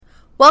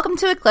Welcome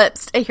to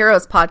Eclipsed, a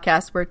Heroes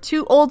podcast where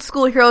two old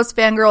school Heroes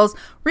fangirls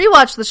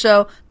rewatch the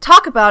show,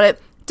 talk about it,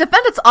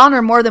 defend its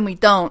honor more than we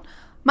don't.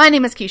 My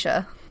name is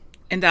Keisha.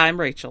 And I'm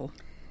Rachel.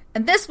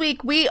 And this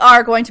week we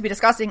are going to be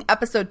discussing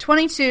episode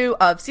 22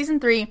 of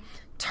season 3,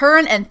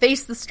 Turn and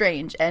Face the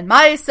Strange. And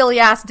my silly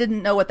ass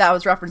didn't know what that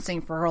was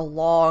referencing for a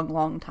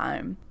long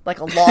time. Like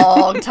a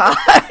long time.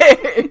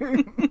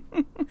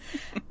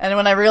 And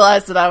when I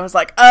realized it, I was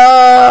like,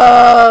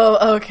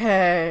 oh,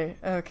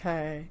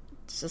 okay.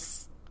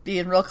 Just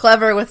being real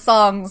clever with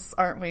songs,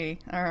 aren't we?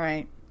 All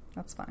right.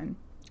 That's fine.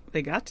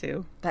 They got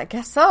to. I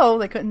guess so.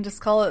 They couldn't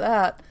just call it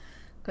that.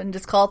 Couldn't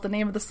just call it the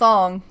name of the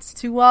song. It's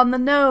too on the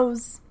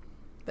nose.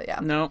 But yeah.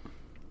 No.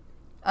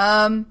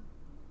 But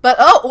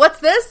oh, what's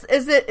this?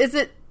 Is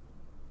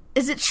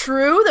it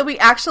true that we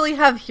actually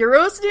have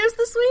Heroes news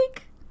this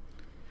week?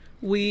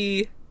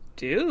 We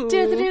do.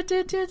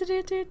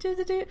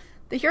 The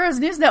Heroes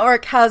News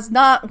Network has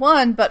not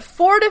one, but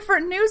 4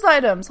 different news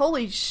items.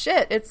 Holy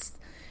shit.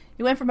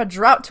 You went from a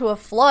drought to a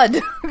flood.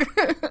 In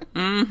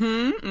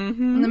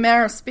the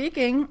manner of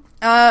speaking.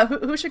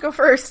 Who should go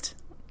first?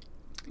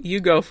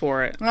 You go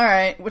for it. All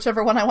right.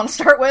 Whichever one I want to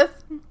start with.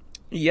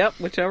 Yep,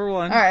 whichever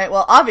one. All right.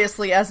 Well,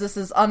 obviously, as this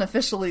is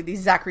unofficially the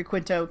Zachary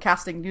Quinto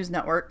Casting News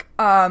Network,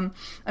 I'm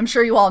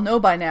sure you all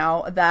know by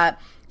now that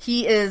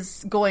he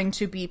is going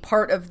to be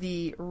part of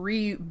the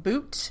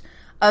reboot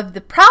of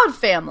The Proud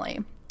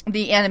Family,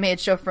 the animated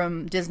show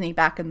from Disney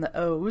back in the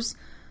O's.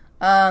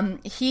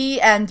 He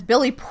and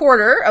Billy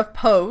Porter of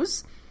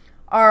Pose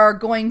are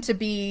going to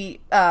be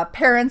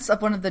parents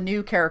of one of the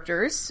new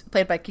characters,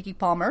 played by Keke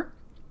Palmer.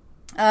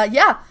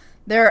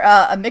 They're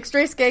a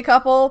mixed-race gay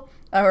couple,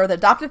 or the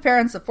adoptive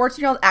parents of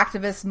 14-year-old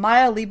activist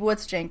Maya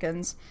Leibowitz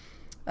Jenkins.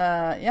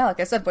 Like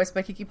I said, voiced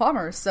by Keke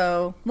Palmer.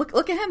 So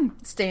look at him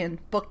staying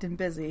booked and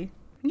busy.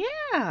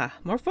 Yeah,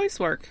 more voice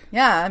work.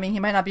 Yeah, I mean,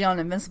 he might not be on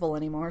Invincible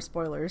anymore.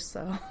 Spoilers,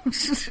 so...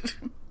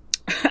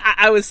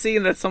 I was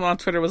seeing that someone on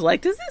Twitter was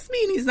like, does this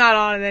mean he's not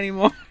on it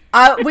anymore?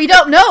 We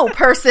don't know,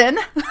 person.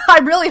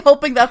 I'm really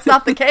hoping that's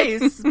not the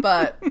case,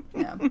 but,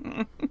 yeah.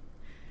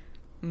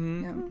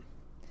 Yeah.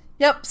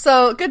 Yep,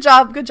 so good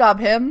job,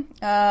 him.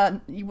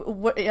 Go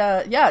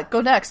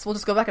next. We'll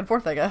just go back and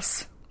forth, I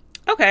guess.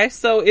 Okay,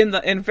 so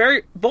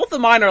both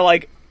of mine are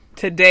like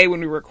today when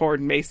we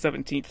record, May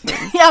 17th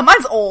things. Yeah,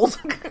 mine's old.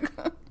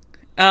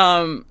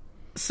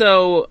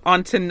 So,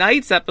 on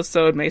tonight's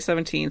episode, May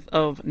 17th,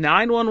 of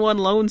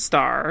 911 Lone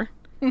Star,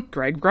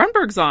 Greg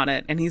Grunberg's on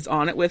it, and he's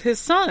on it with his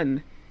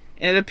son.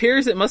 And it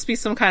appears it must be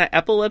some kind of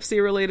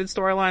epilepsy-related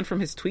storyline from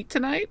his tweet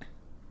tonight.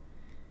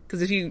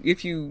 Because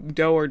if you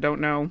know or don't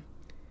know,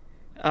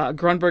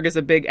 Grunberg is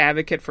a big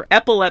advocate for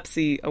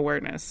epilepsy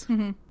awareness.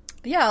 Mm-hmm.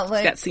 Yeah,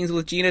 like... He's got scenes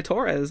with Gina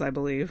Torres, I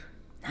believe.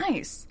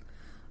 Nice.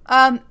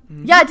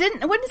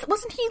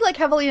 Wasn't he like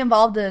heavily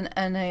involved in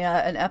an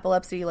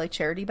epilepsy like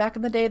charity back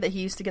in the day that he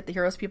used to get the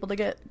Heroes people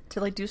to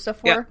do stuff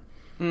for? Yeah.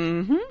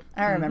 Mm-hmm.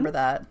 I remember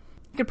that.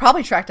 You could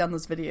probably track down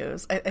those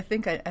videos. I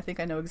think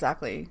I know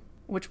exactly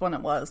which one it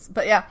was.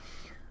 But yeah.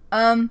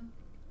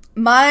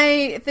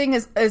 My thing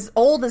is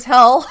old as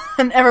hell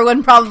and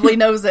everyone probably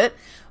knows it.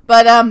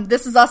 But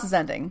This Is Us is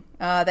ending.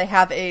 They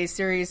have a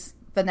series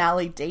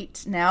finale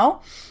date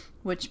now,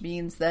 which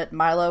means that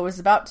Milo is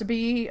about to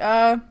be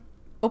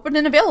open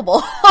and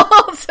available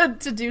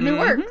to do new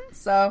work.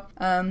 So,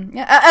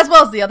 as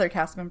well as the other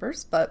cast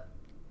members, but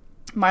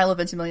Milo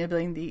Ventimiglia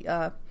being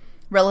the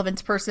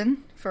relevant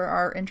person for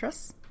our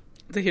interests.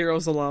 The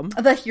Heroes alum.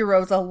 Yep.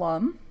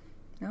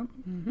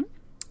 Mm-hmm.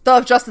 Though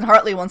if Justin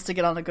Hartley wants to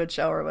get on a good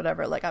show or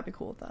whatever, like, I'd be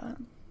cool with that.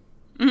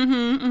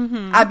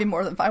 I'd be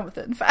more than fine with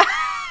it, in fact.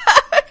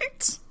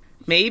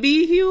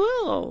 Maybe he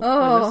will.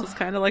 Oh. And this is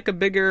kind of like a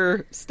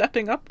bigger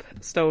stepping up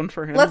stone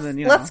for him.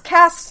 Let's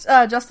cast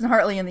Justin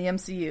Hartley in the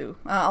MCU.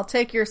 I'll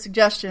take your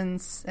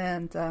suggestions,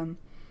 and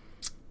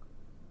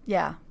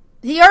yeah.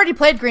 He already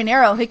played Green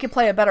Arrow. He could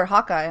play a better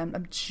Hawkeye.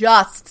 I'm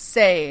just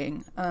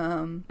saying. Yeah.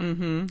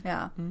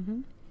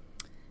 Mm-hmm.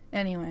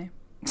 Anyway.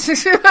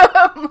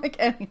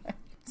 Anyway.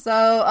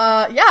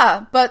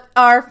 So, but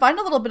our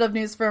final little bit of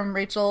news from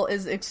Rachel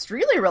is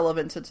extremely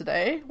relevant to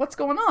today. What's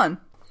going on?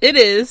 It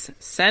is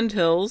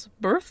Sendhil's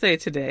birthday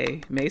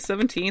today, May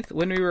 17th,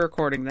 when we were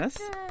recording this.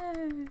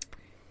 Yay.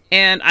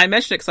 And I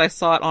mentioned it because I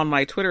saw it on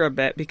my Twitter a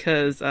bit,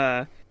 because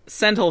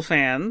Sendhil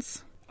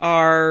fans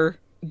are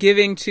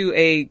giving to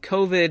a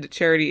COVID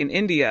charity in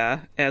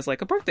India as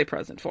like a birthday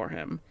present for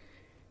him.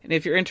 And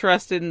if you're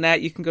interested in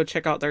that, you can go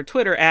check out their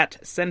Twitter at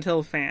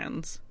Sendhil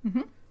fans.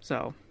 Mm-hmm.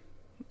 So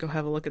go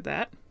have a look at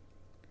that.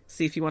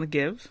 See if you want to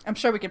give. I'm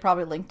sure we could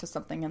probably link to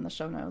something in the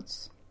show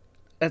notes.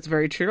 That's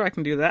very true. I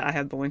can do that. I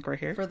had the link right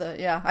here.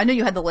 I knew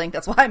you had the link.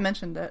 That's why I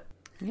mentioned it.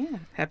 Yeah.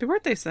 Happy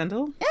birthday,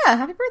 Sendhil. Yeah,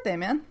 happy birthday,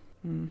 man.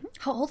 Mm-hmm.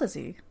 How old is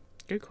he?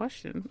 Good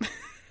question.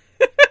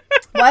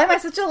 Why am I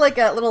such a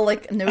little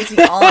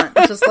nosy aunt?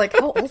 Just like,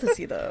 how old is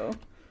he though?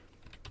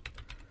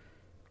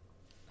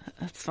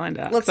 Let's find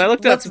out. So I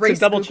looked up to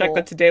double check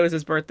that today was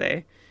his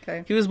birthday.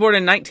 Okay. He was born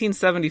in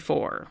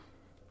 1974.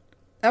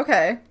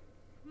 Okay.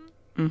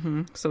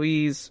 Mm-hmm. So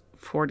he's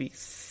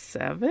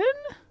 47?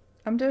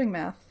 I'm doing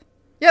math.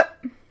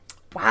 Yep.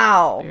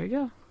 Wow. There you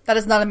go. That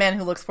is not a man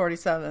who looks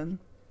 47.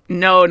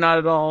 No, not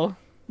at all.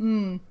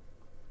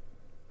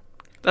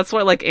 That's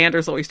why, like,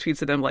 Anders always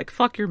tweets at him, like,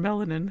 fuck your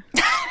melanin.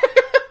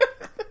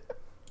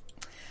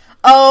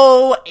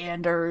 Oh,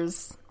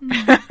 Anders.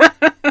 I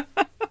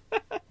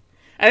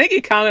think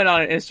he commented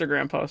on an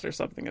Instagram post or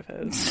something of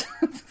his.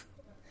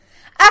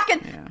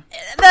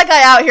 That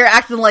guy out here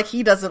acting like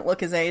he doesn't look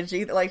his age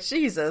either. Like,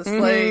 Jesus.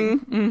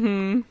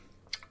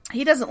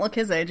 He doesn't look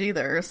his age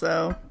either,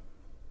 so.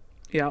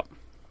 Yep.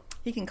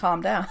 He can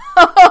calm down.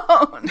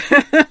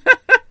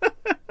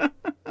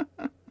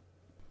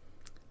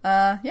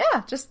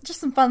 Yeah, just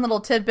some fun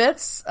little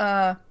tidbits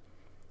to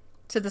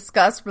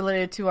discuss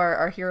related to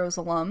our Heroes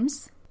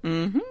alums.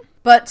 Mm-hmm.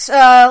 But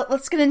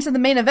let's get into the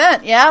main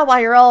event, yeah? While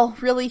you're all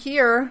really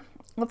here,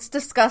 let's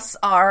discuss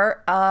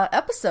our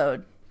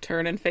episode.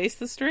 Turn and face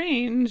the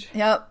strange.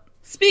 Yep.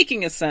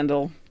 Speaking of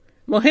Sendel,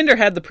 Mohinder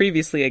had the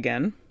previously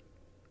again.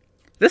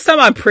 This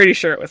time I'm pretty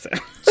sure it was him.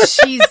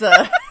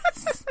 Jesus.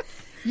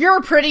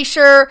 You're pretty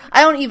sure?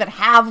 I don't even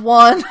have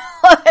one.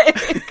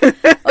 Like,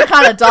 what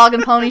kind of dog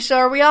and pony show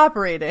are we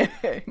operating?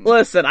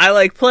 Listen, I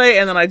like play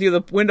and then I do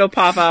the window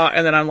pop out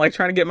and then I'm like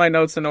trying to get my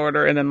notes in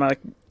order and then like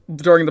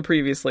during the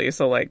previously.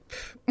 So like,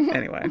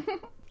 anyway.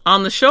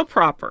 On the show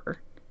proper,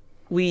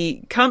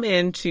 we come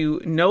into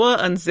Noah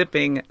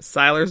unzipping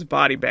Siler's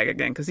body bag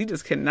again because he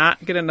just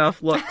cannot get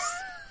enough looks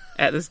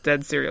at this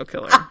dead serial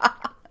killer.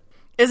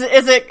 Is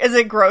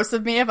it gross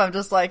of me if I'm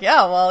just like,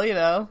 yeah, well, you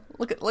know,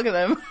 look at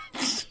him.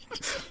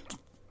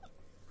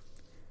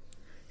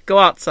 Go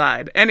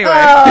outside. Anyway.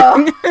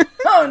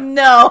 Oh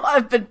no,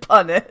 I've been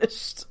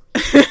punished.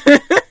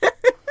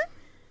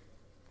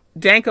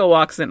 Danko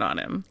walks in on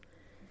him.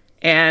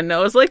 And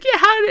Noah's like, yeah,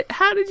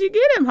 how did you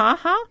get him,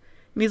 huh?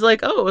 And he's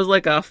like, oh, it was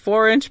like a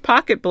 4-inch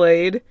pocket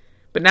blade,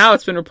 but now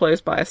it's been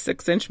replaced by a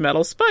 6-inch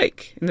metal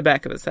spike in the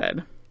back of his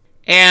head.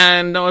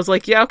 And Noah's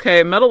like, yeah,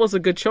 okay, metal was a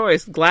good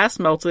choice. Glass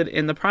melted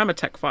in the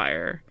Primatech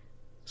fire.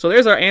 So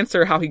there's our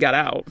answer how he got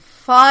out.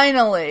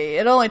 Finally.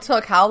 It only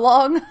took how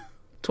long?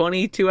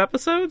 22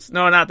 episodes?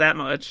 No, not that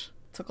much.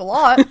 Took a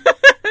lot.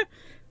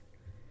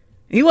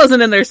 He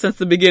wasn't in there since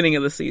the beginning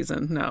of the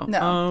season. No.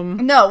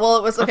 No, well,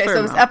 it was, okay, so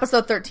it was amount.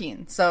 episode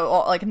 13.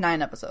 So, like,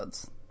 9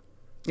 episodes.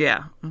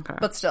 Yeah, okay.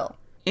 But still.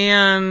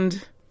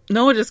 And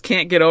Noah just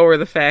can't get over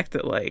the fact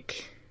that,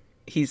 like,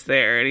 he's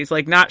there. And he's,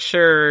 like, not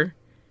sure.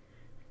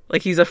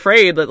 Like, he's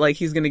afraid that, like,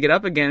 he's going to get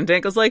up again. And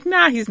Danko's like,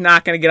 nah, he's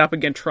not going to get up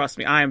again. Trust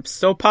me. I am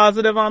so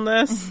positive on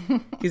this.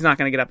 He's not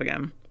going to get up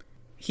again.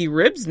 He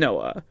ribs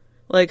Noah.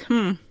 Like,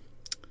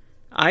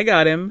 I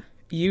got him.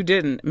 You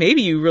didn't.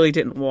 Maybe you really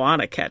didn't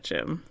want to catch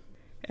him.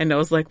 And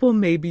Noah's like, well,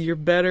 maybe you're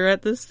better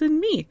at this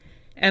than me.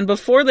 And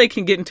before they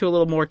can get into a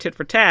little more tit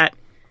for tat,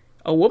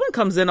 a woman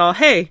comes in all,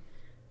 hey,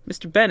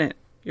 Mr. Bennett,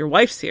 your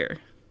wife's here.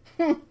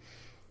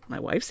 My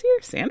wife's here?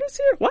 Sandra's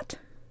here? What?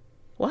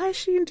 Why is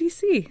she in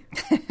D.C.?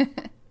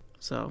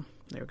 So,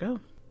 there we go.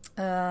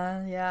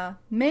 Yeah.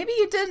 Maybe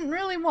you didn't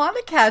really want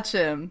to catch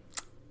him.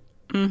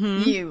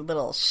 Mm-hmm. You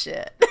little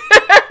shit.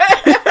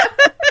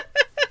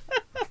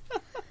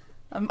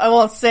 I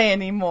won't say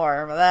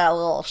anymore, but that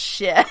little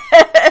shit.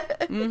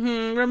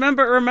 Mm-hmm.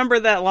 Remember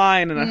that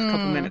line in a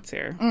couple minutes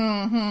here.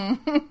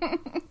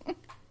 Mm-hmm.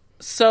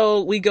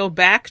 So we go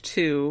back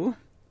to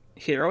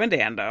Hiro and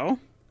Ando,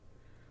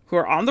 who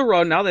are on the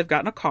road now. They've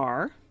gotten a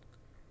car,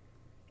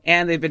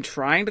 and they've been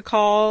trying to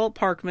call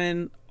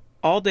Parkman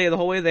all day, the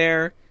whole way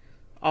there.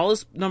 All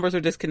his numbers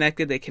are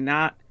disconnected. They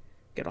cannot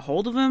get a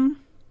hold of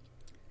him.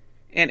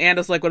 And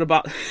Ando's like, what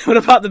about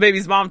the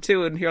baby's mom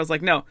too? And Hiro's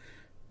like, no,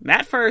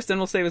 Matt first, then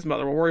we'll save his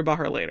mother. We'll worry about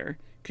her later.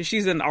 Because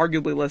she's in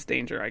arguably less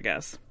danger, I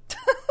guess.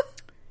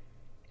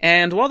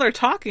 And while they're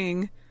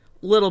talking,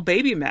 little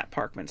baby Matt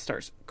Parkman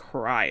starts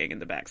crying in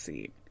the back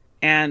seat.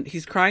 And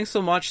he's crying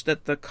so much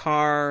that the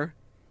car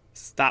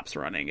stops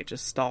running. It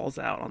just stalls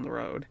out on the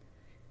road.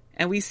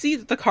 And we see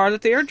that the car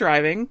that they are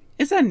driving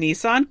is a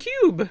Nissan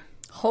Cube.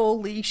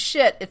 Holy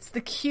shit, it's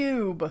the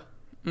Cube.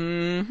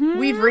 Mm-hmm.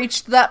 We've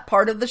reached that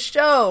part of the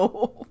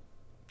show.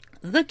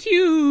 The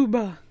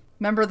Cube.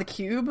 Remember the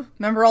Cube?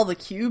 Remember all the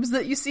cubes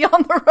that you see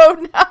on the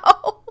road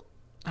now?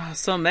 Oh,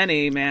 so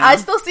many, man. I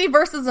still see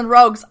Versus and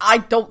Rogues. I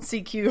don't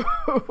see cubes.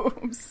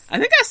 I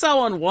think I saw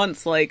one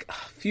once, like, a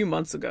few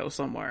months ago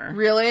somewhere.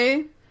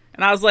 Really?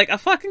 And I was like, a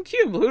fucking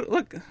cube.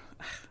 Look,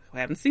 I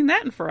haven't seen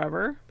that in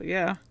forever. But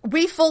yeah.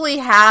 We fully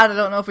had, I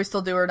don't know if we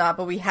still do or not,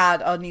 but we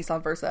had a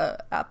Nissan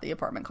Versa at the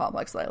apartment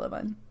complex that I live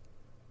in.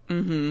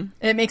 Mm-hmm.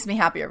 It makes me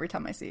happy every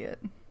time I see it.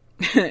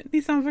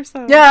 Nissan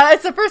Versa. Yeah,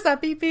 it's the Versa.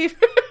 Beep, beep.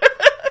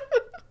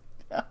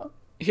 No.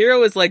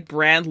 Hiro is like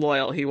brand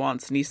loyal. He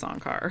wants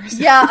Nissan cars.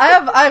 Yeah,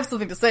 I have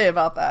something to say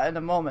about that in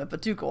a moment,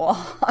 but do go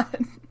on.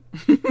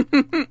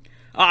 Oh,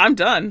 I'm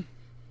done.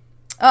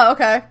 Oh,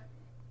 okay.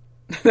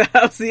 That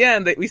was the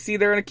end. We see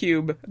they're in a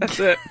cube. That's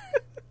it.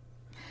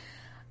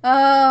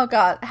 Oh,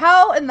 God.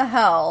 How in the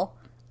hell,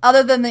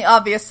 other than the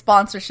obvious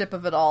sponsorship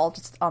of it all,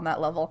 just on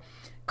that level,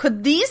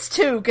 could these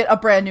two get a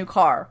brand new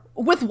car?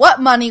 With what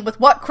money?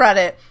 With what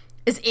credit?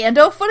 Is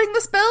Ando footing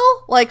this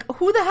bill? Like,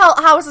 who the hell,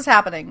 how is this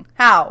happening?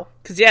 How?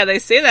 Because, yeah, they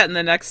say that in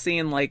the next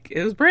scene, like,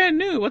 it was brand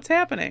new, what's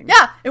happening?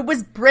 Yeah, it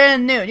was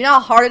brand new. You know how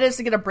hard it is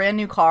to get a brand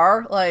new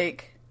car?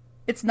 Like,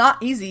 it's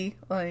not easy,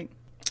 like...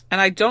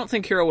 And I don't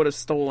think Hiro would have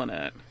stolen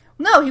it.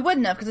 No, he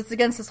wouldn't have, because it's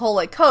against his whole,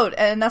 like, code,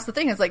 and that's the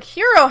thing, is, like,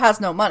 Hiro has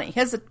no money.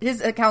 His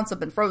accounts have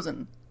been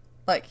frozen.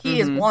 Like, he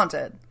is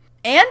wanted.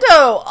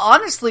 Ando,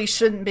 honestly,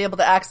 shouldn't be able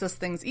to access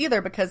things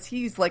either, because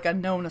he's, like, a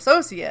known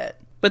associate.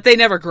 But they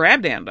never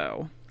grabbed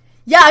Ando.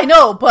 Yeah, I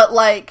know, but,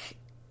 like,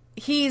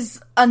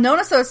 he's a known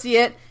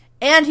associate,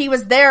 and he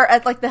was there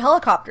at, like, the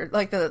helicopter,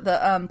 like,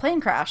 the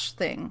plane crash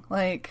thing.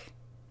 Like,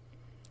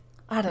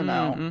 I don't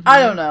know. Mm-hmm. I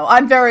don't know.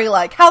 I'm very,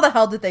 like, how the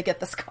hell did they get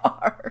this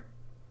car?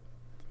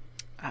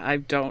 I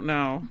don't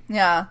know.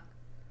 Yeah.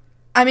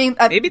 I mean...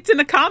 maybe it's in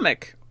a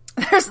comic.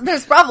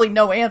 There's probably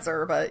no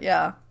answer, but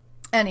yeah.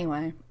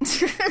 Anyway.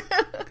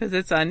 Because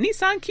it's a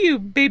Nissan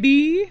Cube,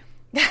 baby.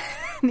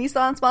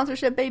 Nissan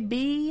sponsorship,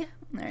 baby.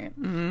 All right.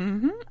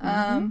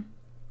 Mm-hmm.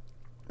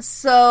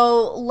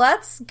 So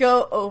let's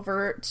go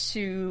over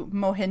to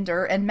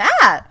Mohinder and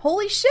Matt.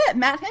 Holy shit,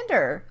 Matt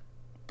Hinder.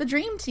 The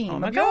dream team. Oh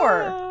my of yore.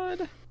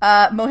 god.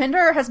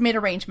 Mohinder has made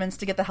arrangements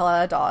to get the hell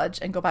out of Dodge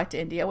and go back to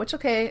India, which,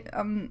 okay,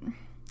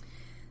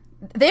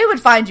 they would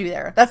find you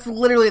there. That's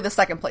literally the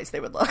second place they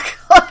would look.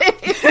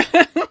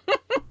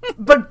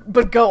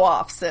 But go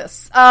off,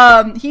 sis.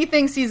 He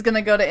thinks he's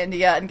gonna go to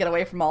India and get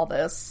away from all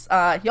this.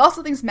 He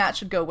also thinks Matt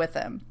should go with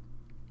him.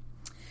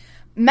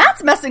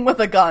 Matt's messing with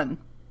a gun.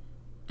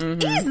 Mm-hmm.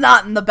 He's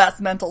not in the best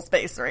mental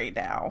space right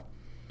now.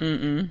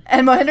 Mm-mm.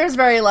 And Mohinder's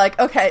very like,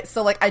 okay,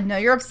 so, like, I know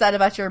you're upset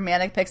about your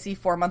manic pixie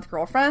 4-month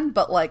girlfriend,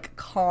 but, like,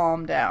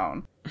 calm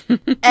down.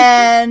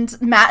 And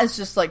Matt is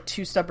just, like,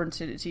 too stubborn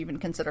to even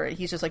consider it.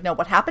 He's just like, no,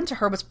 what happened to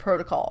her was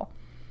protocol.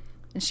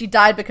 And she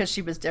died because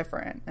she was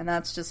different. And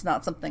that's just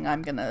not something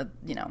I'm gonna,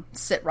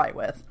 sit right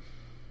with.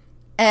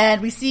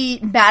 And we see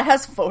Matt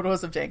has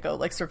photos of Danko,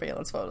 like,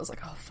 surveillance photos.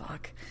 Like, oh,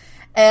 fuck.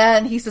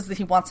 And he says that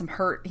he wants him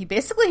hurt. He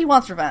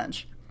wants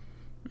revenge.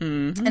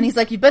 Mm-hmm. And he's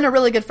like, you've been a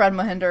really good friend,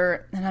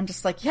 Mohinder. And I'm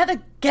just like, yet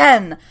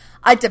again,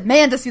 I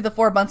demand to see the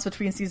 4 months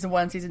between season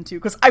 1 and season 2,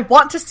 because I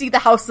want to see the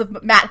house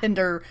of Matt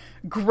Hinder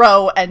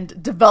grow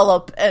and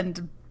develop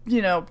and,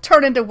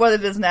 turn into what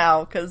it is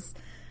now, because,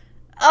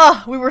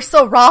 we were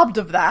so robbed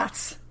of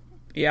that.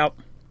 Yep.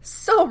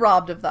 So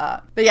robbed of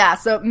that. But yeah,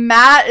 so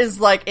Matt is,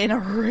 like, in a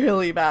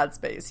really bad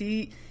space.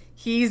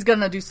 He's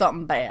gonna do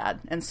something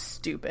bad and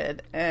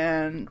stupid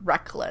and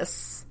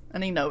reckless,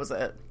 and he knows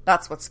it.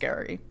 That's what's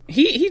scary.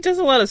 He does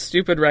a lot of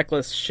stupid,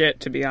 reckless shit,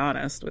 to be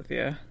honest with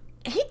you.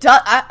 He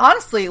does.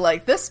 Honestly,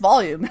 like, this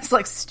volume is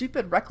like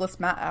stupid, reckless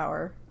Matt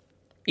hour.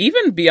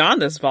 Even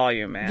beyond this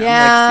volume, man.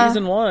 Yeah. Like,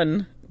 season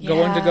 1,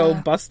 going to go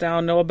bust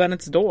down Noah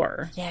Bennett's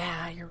door.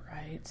 Yeah, you're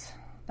right.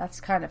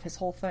 That's kind of his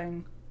whole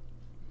thing.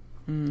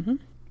 Mm-hmm.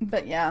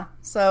 But yeah,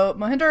 so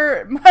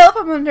Mohinder, I love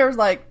how Mohinder's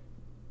like,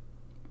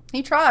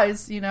 he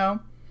tries,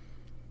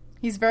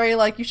 He's very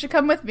like, you should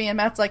come with me. And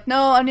Matt's like,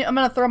 no, I'm going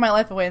to throw my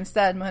life away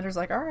instead. And Mohinder's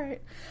like, all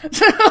right.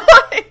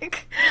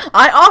 Like,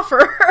 I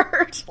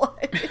offered.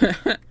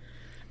 Like,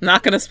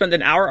 not going to spend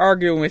an hour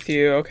arguing with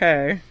you,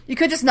 okay. You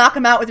could just knock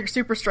him out with your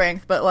super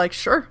strength, but, like,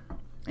 sure.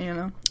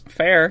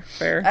 Fair.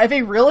 If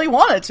he really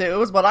wanted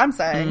to, is what I'm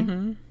saying.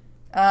 Mm-hmm.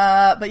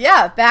 But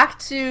yeah, back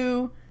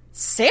to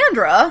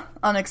Sandra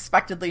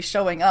unexpectedly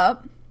showing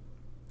up.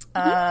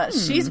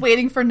 She's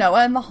waiting for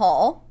Noah in the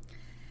hall.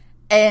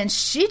 And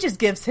she just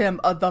gives him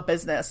the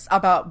business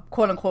about,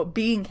 quote-unquote,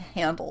 being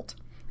handled.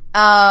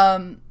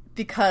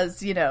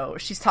 Because,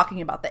 she's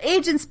talking about the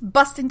agents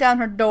busting down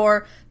her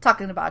door,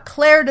 talking about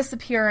Claire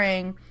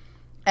disappearing,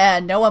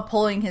 and Noah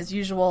pulling his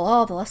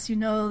usual, the less you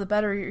know, the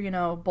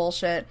better,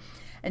 bullshit.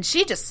 And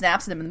she just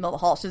snaps at him in the middle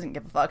of the hall. She doesn't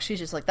give a fuck. She's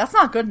just like, that's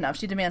not good enough.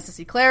 She demands to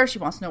see Claire. She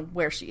wants to know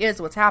where she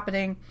is, what's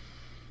happening.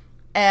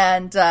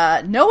 And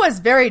Noah's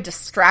very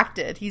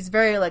distracted. He's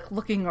very, like,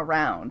 looking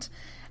around.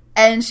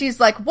 And she's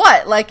like,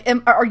 what? Like,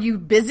 are you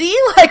busy?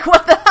 Like,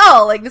 what the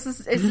hell? Like, is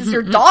this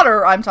your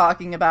daughter I'm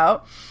talking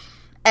about?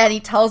 And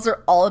he tells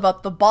her all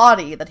about the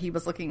body that he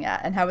was looking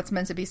at and how it's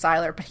meant to be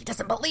Siler, but he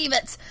doesn't believe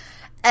it.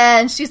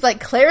 And she's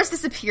like, Claire's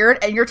disappeared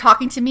and you're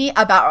talking to me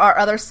about our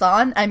other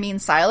son,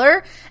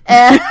 Siler.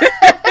 And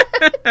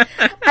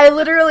I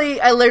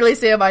literally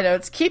say in my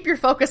notes, keep your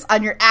focus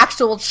on your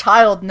actual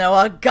child,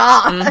 Noah.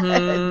 God.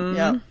 Mm-hmm.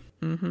 Yeah.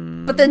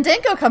 Mm-hmm. But then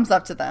Danko comes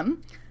up to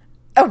them.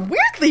 A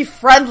weirdly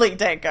friendly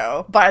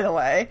Danko, by the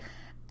way.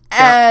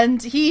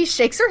 And he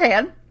shakes her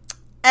hand.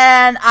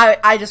 And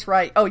I just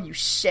write, oh, you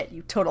shit,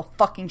 you total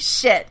fucking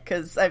shit.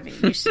 Because,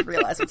 you should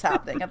realize what's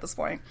happening at this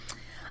point.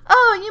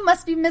 Oh, you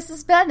must be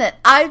Mrs. Bennett.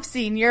 I've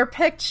seen your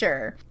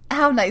picture.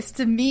 How nice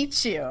to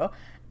meet you.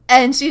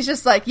 And she's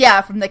just like, yeah,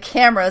 from the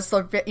cameras,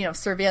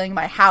 surveilling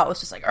my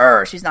house. Just like,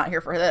 she's not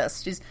here for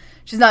this.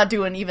 She's not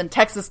doing even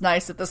Texas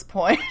nice at this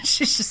point.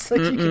 She's just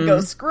like, you can go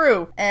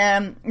screw.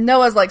 And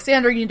Noah's like,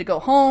 Sandra, you need to go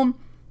home.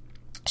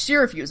 She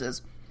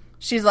refuses.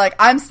 She's like,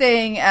 I'm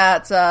staying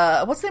at,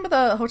 what's the name of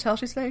the hotel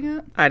she's staying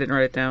at? I didn't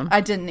write it down. I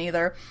didn't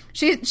either.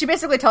 She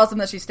basically tells him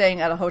that she's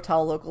staying at a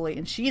hotel locally,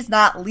 and she's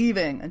not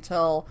leaving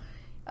until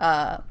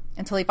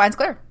he finds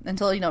Claire.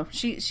 Until,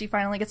 she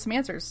finally gets some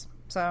answers.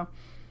 So,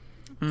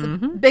 it's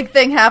a big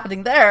thing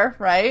happening there,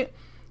 right?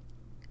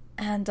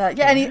 And,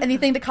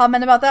 anything to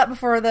comment about that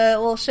before the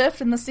little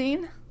shift in the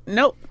scene?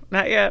 Nope,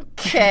 not yet.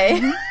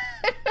 Okay.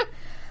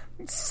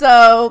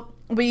 So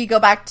we go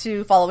back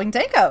to following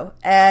Danko,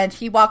 and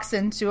he walks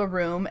into a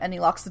room and he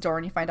locks the door,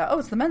 and you find out, oh,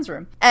 it's the men's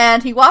room.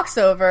 And he walks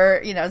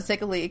over, to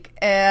take a leak,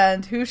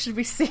 and who should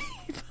we see?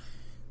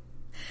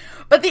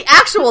 But the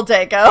actual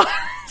Danko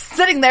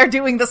sitting there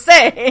doing the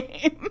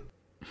same,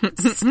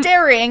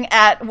 staring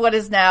at what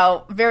is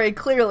now very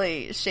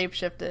clearly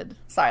shapeshifted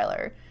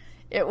Sylar.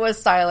 It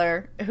was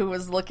Sylar who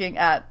was looking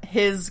at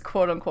his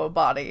quote-unquote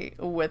body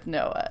with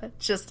Noah,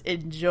 just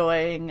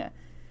enjoying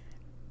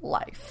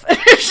life.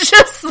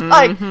 Just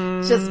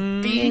just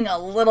being a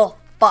little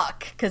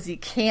fuck, because he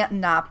can't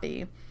not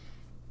be.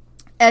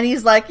 And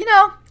he's like, it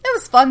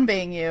was fun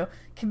being you,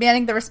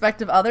 commanding the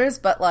respect of others,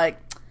 but,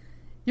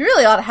 you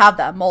really ought to have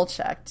that mole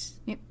checked.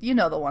 You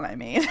know the one I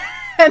mean.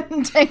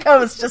 And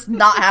Danko is just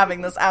not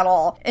having this at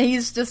all. And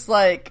he's just,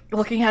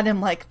 looking at him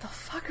like, the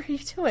fuck are you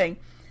doing?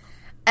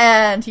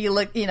 And he,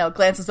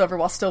 glances over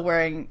while still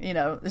wearing,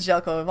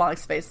 Zeljko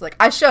Ivanic's face. Like,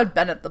 I showed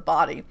Bennett the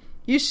body.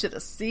 You should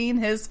have seen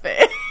his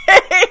face.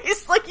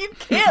 You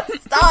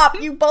can't stop.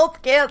 You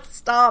both can't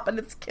stop, and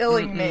it's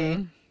killing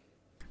me.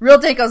 Real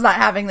Danko's not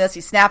having this.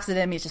 He snaps at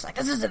him. He's just like,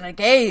 this isn't a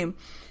game.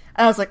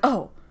 And I was like,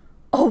 oh,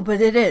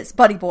 but it is.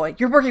 Buddy boy,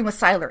 you're working with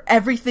Sylar.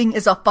 Everything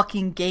is a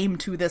fucking game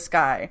to this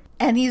guy.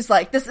 And he's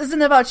like, this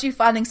isn't about you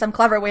finding some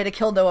clever way to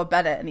kill Noah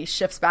Bennett. And he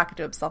shifts back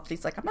into himself.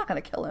 He's like, I'm not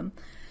going to kill him.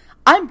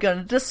 I'm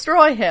gonna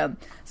destroy him.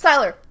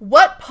 Sylar,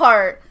 what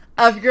part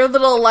of your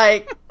little,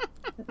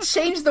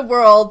 change the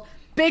world,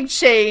 big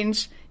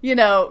change,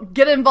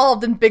 get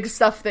involved in big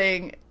stuff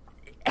thing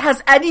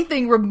has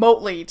anything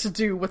remotely to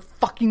do with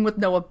fucking with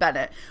Noah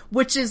Bennett?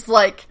 Which is,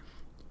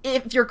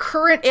 if your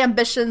current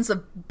ambitions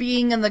of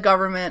being in the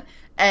government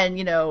and,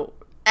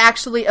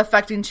 actually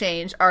affecting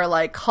change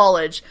are,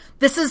 college,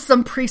 this is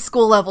some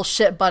preschool level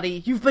shit,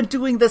 buddy. You've been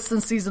doing this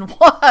since season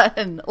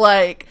 1.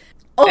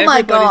 Oh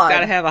my god. Everybody's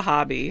gotta have a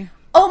hobby.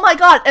 Oh my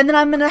god, and then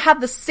I'm gonna have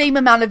the same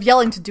amount of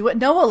yelling to do at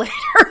Noah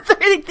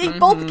later. they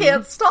both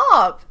can't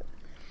stop.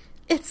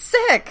 It's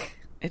sick.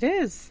 It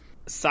is.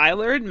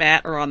 Sylar and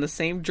Matt are on the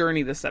same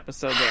journey this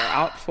episode. They're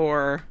out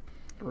for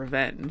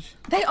revenge.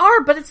 They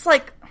are, but it's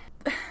okay,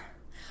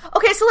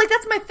 so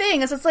that's my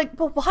thing, is it's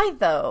but why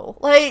though?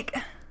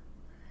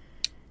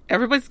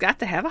 Everybody's got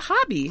to have a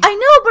hobby. I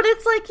know, but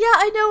it's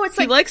I know, it's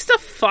he likes to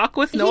fuck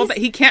with Noah, but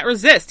he can't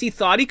resist. He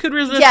thought he could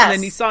resist, and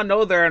then he saw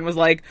Noah there and was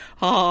like,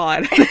 oh.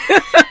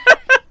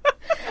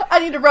 I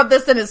need to rub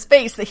this in his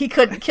face that he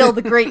couldn't kill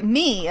the great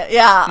me.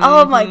 Yeah.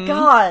 Oh my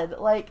god.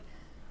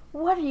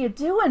 What are you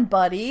doing,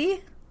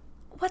 buddy?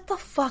 What the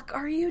fuck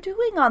are you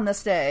doing on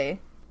this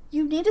day?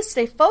 You need to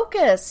stay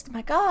focused.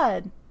 My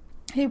god.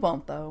 He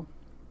won't, though.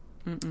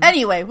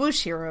 Anyway,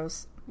 Whoosh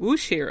Heroes.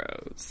 Whoosh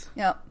Heroes.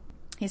 Yep.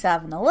 He's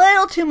having a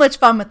little too much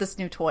fun with this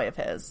new toy of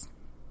his.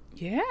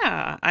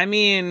 Yeah. I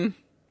mean,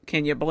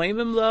 can you blame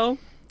him, though?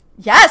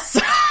 Yes!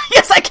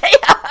 Yes, I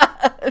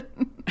can!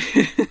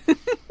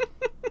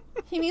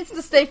 He needs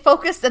to stay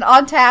focused and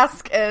on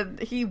task, and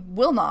he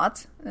will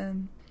not.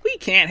 And we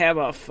can't have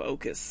a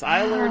focus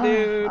Sylar,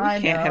 dude. We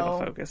can't have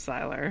a focus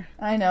Sylar.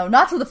 I know.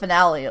 Not to the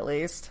finale, at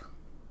least.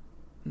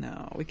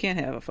 No, we can't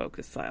have a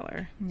focus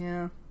Sylar.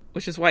 Yeah.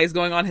 Which is why he's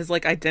going on his,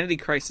 identity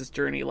crisis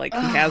journey, he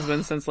has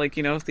been since,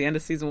 it's the end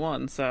of season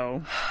 1,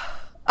 so...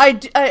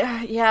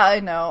 yeah,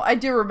 I know. I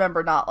do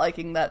remember not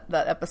liking that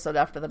episode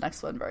after the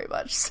next one very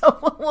much,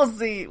 so we'll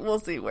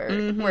see where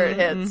it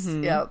hits.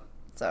 Yeah,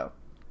 so...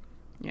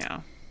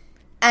 Yeah.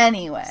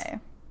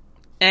 Anyway.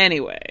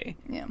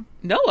 Yeah.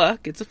 Noah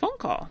gets a phone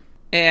call.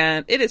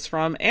 And it is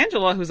from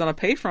Angela, who's on a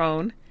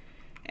payphone.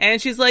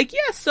 And she's like,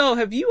 yeah, so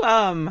have you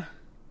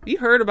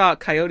heard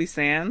about Coyote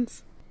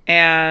Sands?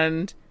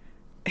 And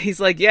he's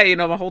like, yeah,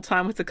 my whole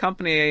time with the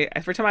company,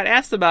 every time I'd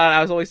asked about it,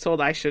 I was always told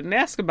I shouldn't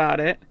ask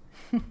about it.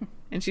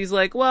 And she's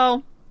like,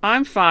 well,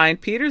 I'm fine.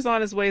 Peter's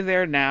on his way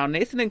there now.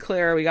 Nathan and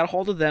Claire, we got a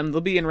hold of them.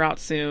 They'll be en route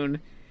soon.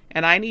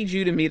 And I need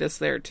you to meet us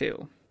there,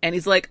 too. And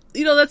he's like,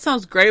 that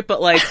sounds great, but,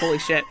 holy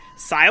shit,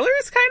 Sylar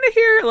is kind of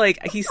here?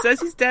 He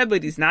says he's dead,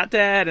 but he's not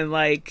dead, and,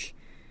 I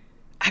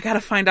gotta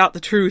find out the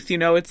truth,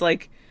 It's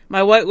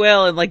my white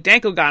whale and,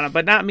 Danko got him,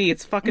 but not me,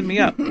 it's fucking me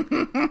up.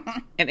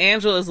 And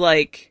Angela's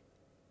like,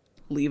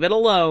 leave it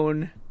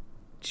alone.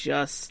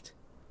 Just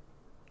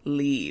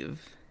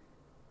leave.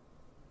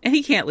 And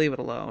he can't leave it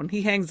alone.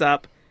 He hangs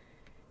up.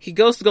 He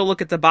goes to go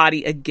look at the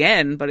body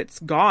again, but it's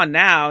gone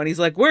now. And he's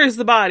like, where's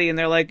the body? And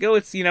they're like, oh,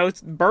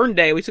 it's burn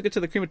day. We took it to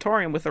the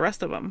crematorium with the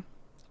rest of them.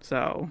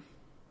 So,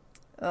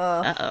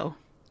 uh-oh.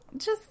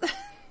 Just,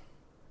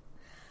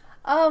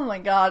 oh my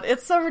god,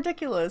 it's so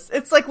ridiculous.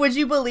 It's would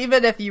you believe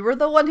it if you were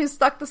the one who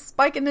stuck the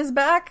spike in his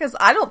back? Because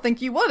I don't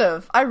think you would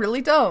have. I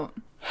really don't.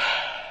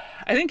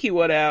 I think he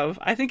would have.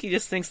 I think he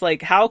just thinks,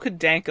 like, how could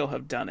Danko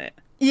have done it?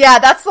 Yeah,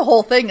 that's the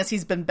whole thing, is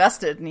he's been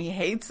bested and he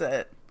hates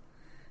it.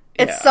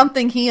 It's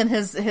something he and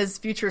his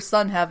future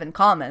son have in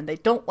common. They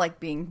don't like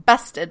being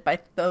bested by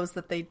those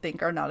that they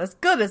think are not as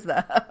good as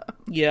them.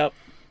 Yep.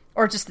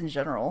 Or just in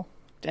general.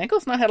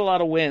 Danko's not had a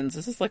lot of wins.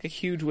 This is like a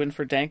huge win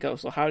for Danko,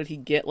 so how did he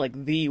get,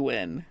 like, the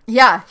win?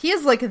 Yeah, he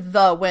is like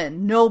the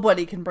win.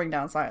 Nobody can bring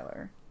down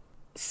Sylar.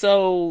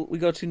 So, we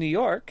go to New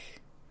York,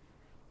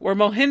 where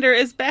Mohinder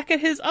is back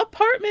at his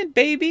apartment,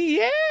 baby!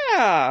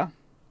 Yeah!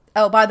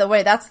 Oh, by the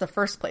way, that's the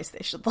first place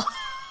they should look.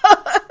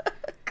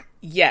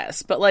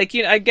 Yes, but, like,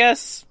 you know, I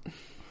guess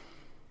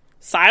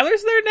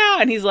Sylar's there now,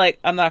 and he's like,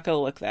 I'm not gonna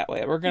look that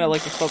way. We're gonna,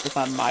 like, just focus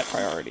on my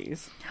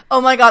priorities.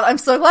 Oh my god, I'm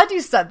so glad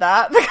you said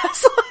that,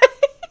 because,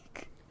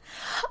 like,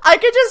 I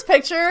could just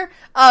picture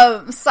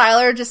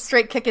Sylar just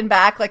straight kicking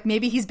back, like,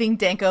 maybe he's being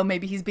Danko,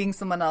 maybe he's being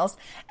someone else,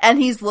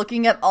 and he's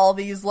looking at all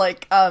these,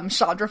 like,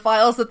 Chandra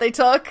files that they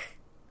took.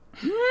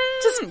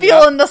 Just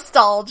feeling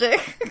nostalgic.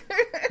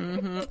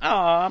 Mm-hmm.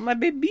 Aw, my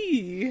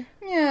baby.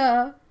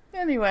 Yeah,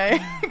 anyway.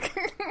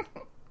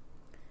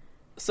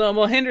 So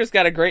Mohinder's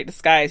got a great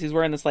disguise. He's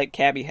wearing this, like,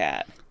 cabbie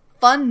hat.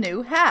 Fun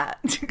new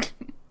hat.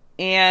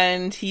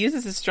 And he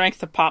uses his strength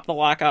to pop the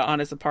lockout on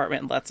his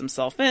apartment and lets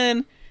himself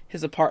in.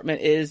 His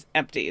apartment is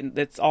empty.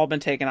 It's all been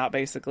taken out,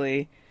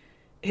 basically.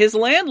 His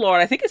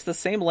landlord, I think it's the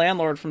same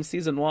landlord from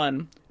season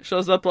 1,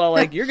 shows up all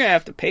like, you're going to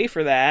have to pay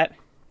for that.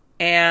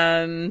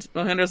 And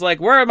Mohinder's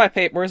like, where are my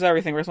papers? Where's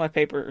everything? Where's my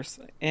papers?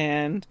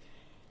 And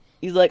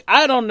he's like,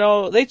 I don't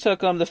know. They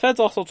took them. The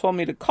feds also told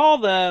me to call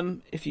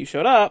them if you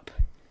showed up.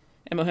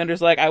 And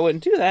Mohinder's like, I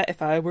wouldn't do that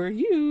if I were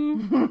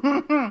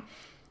you.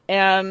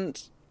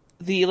 And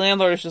the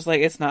landlord is just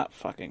like, it's not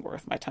fucking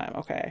worth my time,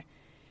 okay?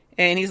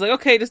 And he's like,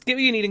 okay, just get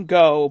what you need and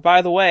go.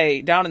 By the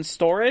way, down in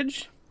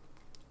storage,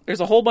 there's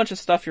a whole bunch of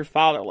stuff your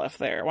father left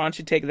there. Why don't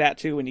you take that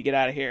too when you get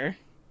out of here?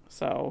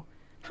 So,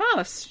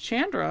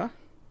 Chandra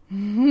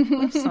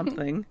left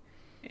something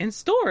in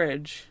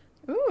storage.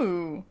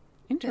 Ooh.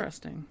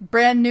 Interesting.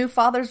 Brand new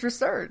father's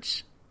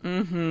research.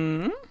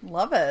 Mm-hmm.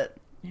 Love it.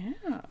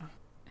 Yeah.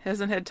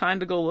 Hasn't had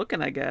time to go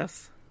looking, I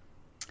guess.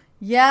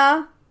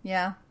 Yeah,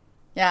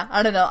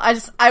 I don't know.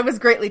 I was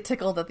greatly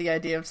tickled at the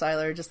idea of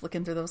Sylar just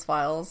looking through those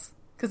files,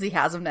 because he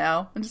has them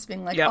now, and just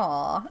being like, yep.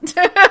 aw.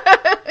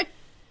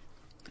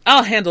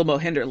 I'll handle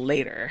Mohinder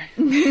later.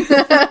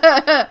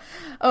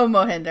 Oh,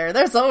 Mohinder,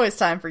 there's always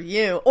time for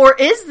you. Or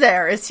is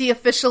there? Is he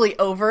officially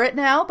over it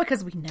now,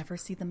 because we never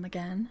see them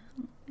again?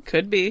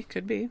 Could be.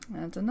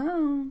 I don't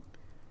know.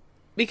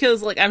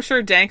 Because, like, I'm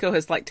sure Danko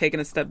has, like,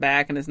 taken a step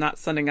back and is not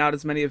sending out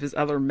as many of his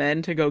other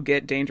men to go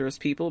get dangerous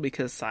people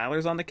because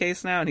Sylar's on the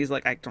case now, and he's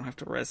like, I don't have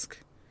to risk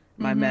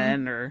my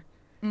men or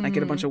I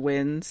get a bunch of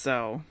wins,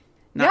 so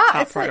not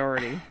top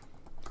priority. Like,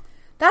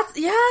 that's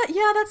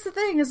the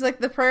thing, is, like,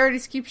 the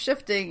priorities keep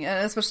shifting,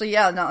 and especially,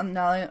 now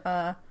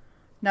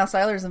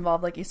Sylar's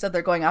involved, like you said,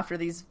 they're going after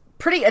these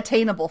pretty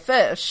attainable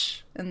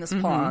fish in this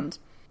pond,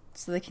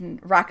 so they can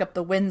rack up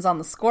the wins on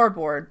the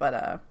scoreboard,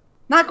 but,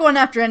 not going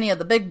after any of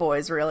the big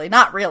boys, really.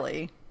 Not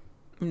really.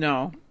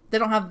 No. They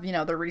don't have,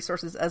 their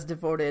resources as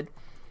devoted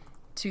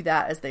to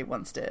that as they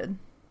once did.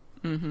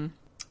 Mm-hmm.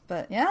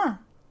 But, yeah.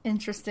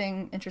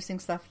 Interesting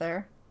stuff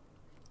there.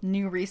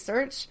 New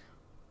research.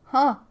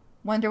 Huh.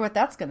 Wonder what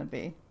that's going to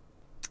be.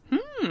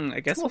 I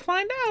guess we'll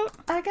find out.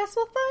 I guess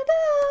we'll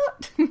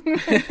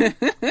find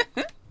out.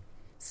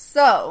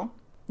 So,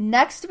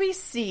 next we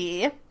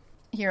see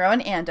Hiro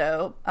and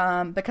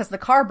Ando, because the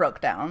car broke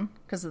down,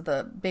 because of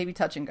the baby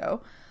touch and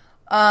go.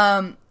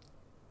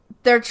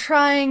 They're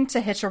trying to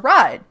hitch a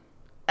ride.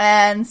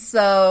 And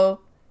so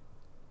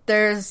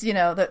there's,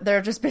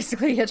 they're just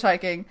basically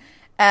hitchhiking.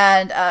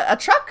 And a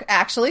truck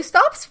actually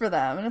stops for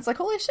them. And it's like,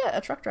 holy shit,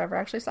 a truck driver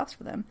actually stops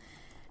for them.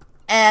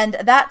 And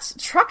that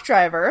truck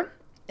driver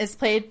is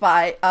played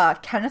by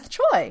Kenneth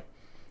Choi,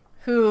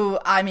 who,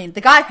 I mean,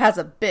 the guy has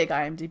a big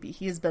IMDb.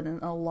 He's been in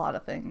a lot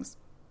of things.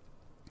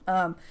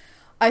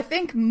 I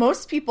think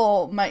most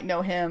people might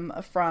know him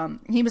from,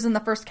 he was in the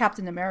first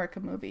Captain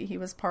America movie. He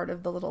was part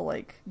of the little,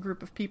 like,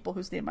 group of people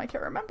whose name I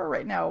can't remember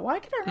right now. Why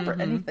can't I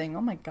remember anything?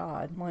 Oh my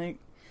god. Like,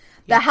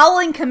 the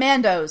Howling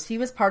Commandos. He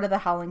was part of the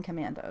Howling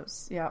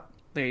Commandos. Yeah.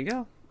 There you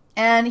go.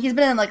 And he's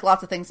been in, like,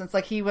 lots of things since,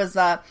 like, he was,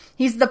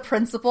 he's the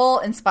principal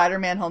in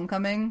Spider-Man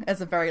Homecoming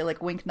as a very,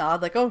 like, wink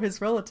nod. Like, oh, his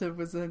relative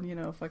was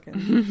in,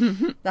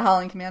 fucking the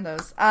Howling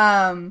Commandos.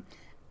 And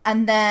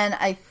then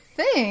I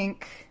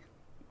think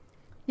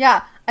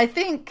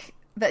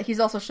that he's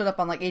also showed up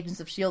on, like, Agents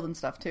of S.H.I.E.L.D. and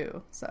stuff,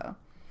 too. So,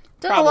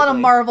 done a lot of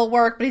Marvel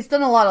work, but he's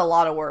done a lot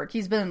of work.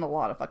 He's been in a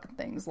lot of fucking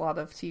things. A lot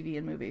of TV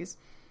and movies.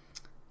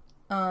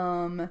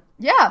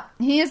 Yeah,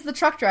 he is the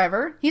truck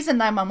driver. He's in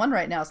 911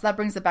 right now, so that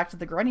brings it back to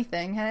the Grunny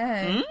thing.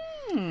 Hey.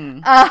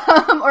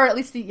 Or at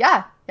least he's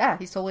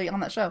totally on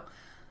that show.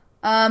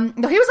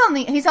 No, he's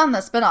on the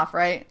spinoff,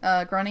 right?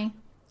 Grunny?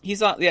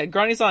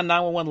 Grunny's on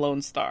 911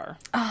 Lone Star.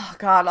 Oh,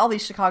 God, all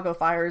these Chicago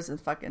fires and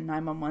fucking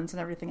 911s and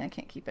everything. I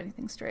can't keep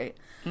anything straight.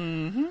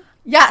 Mm-hmm.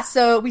 Yeah,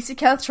 so we see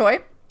Kenneth Choi,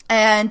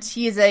 And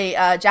he's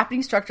a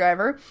Japanese truck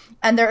driver.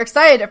 And they're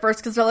excited at first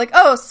because they're like,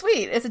 oh,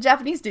 sweet, it's a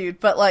Japanese dude.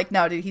 But, like,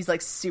 no, dude, he's,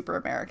 like, super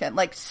American.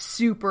 Like,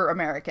 super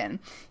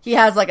American. He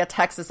has, like, a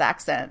Texas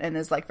accent and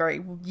is, like, very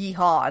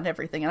yeehaw and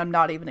everything. And I'm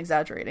not even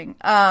exaggerating.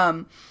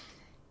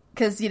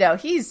 Because, you know,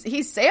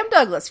 he's Sam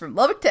Douglas from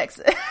Lubbock,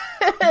 Texas.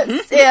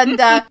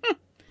 And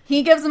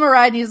he gives him a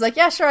ride, and he's like,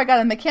 yeah, sure, I got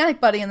a mechanic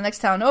buddy in the next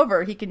town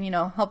over. He can, you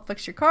know, help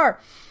fix your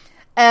car.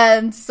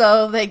 And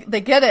so they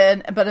get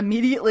in, but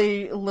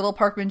immediately Little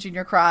Parkman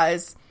Jr.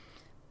 cries,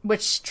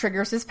 which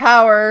triggers his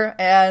power,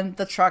 and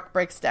the truck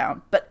breaks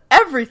down. But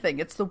everything,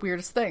 it's the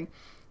weirdest thing.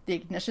 The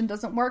ignition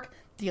doesn't work.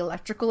 The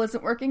electrical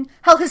isn't working.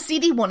 Hell, his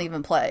CD won't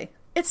even play.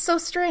 It's so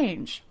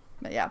strange.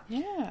 But yeah.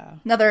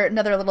 Another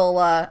little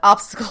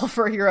obstacle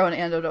for Hiro and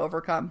Ando to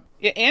overcome.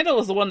 Yeah, Ando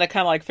was the one that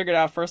kind of like figured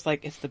out first,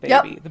 like, it's the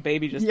baby. Yep. The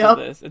baby just did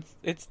this.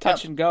 It's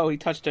touch and go. He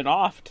touched it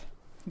off.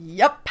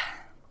 Yep.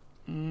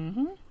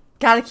 Mm-hmm.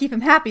 Gotta keep him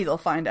happy, they'll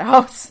find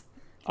out.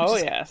 Oh,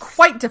 yes.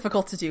 Quite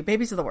difficult to do.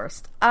 Babies are the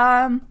worst.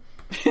 What?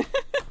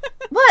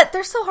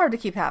 They're so hard to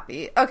keep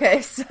happy.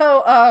 Okay,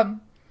 so,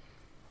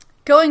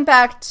 going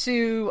back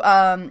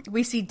to,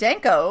 we see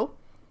Danko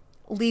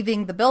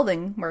leaving the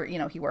building where, you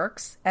know, he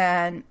works,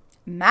 and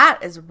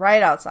Matt is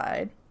right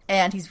outside,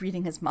 and he's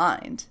reading his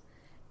mind,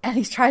 and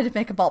he's trying to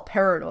make him all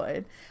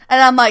paranoid.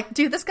 And I'm like,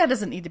 dude, this guy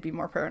doesn't need to be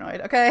more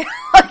paranoid, okay?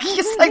 Like,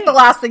 he's like the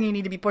last thing you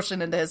need to be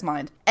pushing into his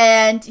mind.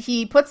 And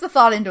he puts the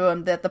thought into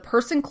him that the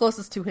person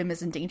closest to him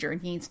is in danger,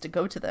 and he needs to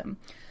go to them.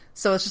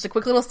 So it's just a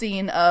quick little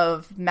scene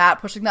of Matt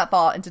pushing that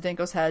thought into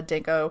Danko's head,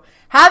 Danko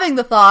having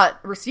the thought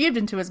received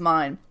into his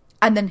mind,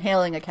 and then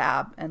hailing a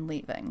cab and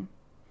leaving.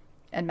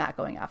 And Matt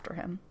going after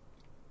him.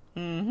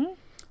 Mm-hmm.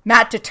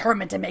 Matt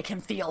determined to make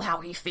him feel how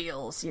he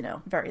feels, you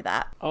know, very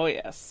that. Oh,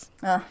 yes.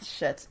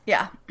 Shit.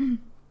 Yeah.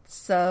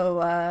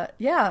 So,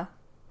 yeah.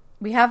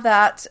 We have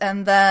that,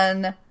 and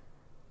then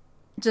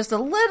just a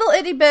little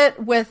itty bit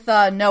with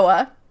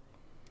Noah,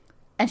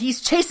 and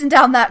he's chasing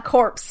down that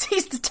corpse.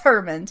 He's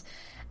determined.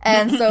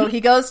 And so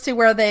he goes to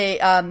where they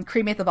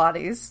cremate the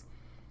bodies,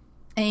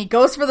 and he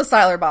goes for the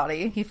Siler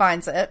body. He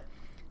finds it,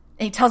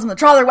 and he tells them to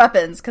draw their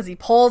weapons, because he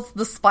pulls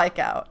the spike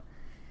out,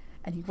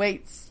 and he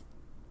waits.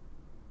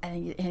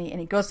 And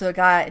he goes to a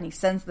guy, and he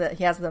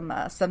has them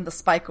send the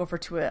spike over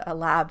to a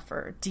lab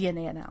for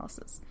DNA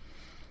analysis.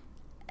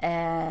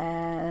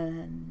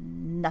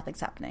 And nothing's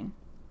happening.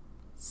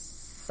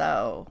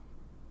 So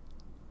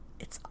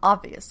it's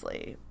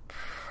obviously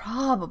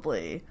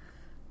probably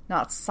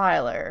not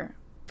Siler,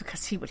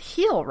 because he would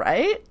heal,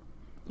 right?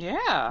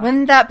 Yeah.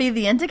 Wouldn't that be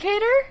the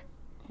indicator?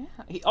 Yeah.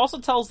 He also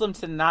tells them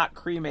to not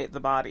cremate the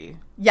body.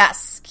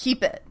 Yes,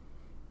 keep it.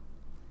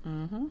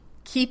 Mm-hmm.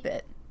 Keep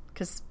it.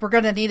 Because we're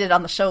going to need it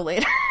on the show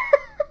later.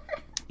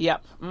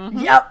 Yep. Mm-hmm.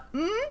 Yep.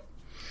 Mm-hmm.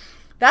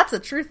 That's a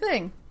true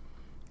thing.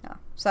 Yeah.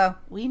 So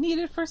we need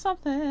it for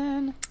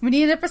something. We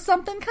need it for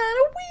something kind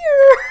of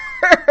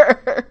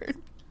weird.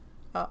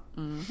 Oh.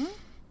 Mm-hmm.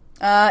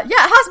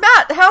 Yeah,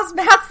 how's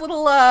Matt's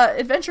little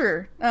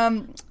adventure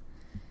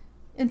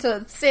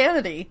into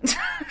sanity?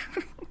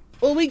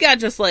 Well, we got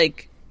just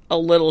like a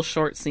little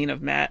short scene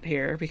of Matt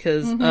here,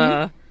 because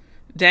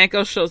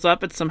Danko shows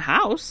up at some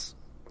house,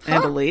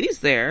 and a lady's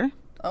there.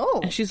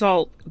 Oh. And she's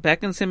all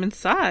beckons him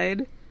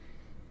inside.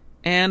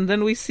 And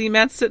then we see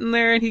Matt sitting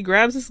there, and he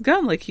grabs his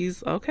gun like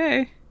he's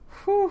okay.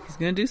 Whew. He's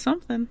gonna do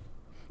something.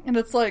 And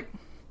it's like,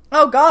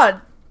 oh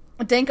god,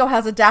 Danko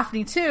has a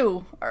Daphne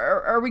too.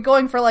 Are we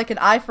going for like an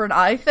eye for an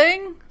eye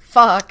thing?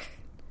 Fuck.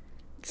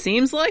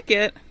 Seems like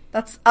it.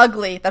 That's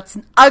ugly. That's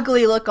an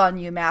ugly look on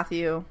you,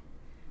 Matthew.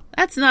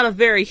 That's not a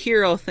very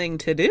hero thing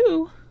to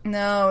do.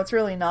 No, it's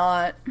really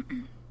not.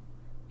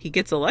 He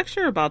gets a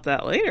lecture about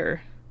that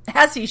later.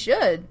 As he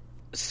should.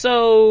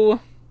 So,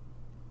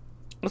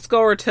 let's go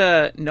over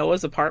to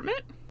Noah's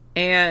apartment,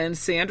 and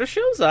Sandra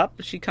shows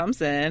up. She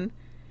comes in,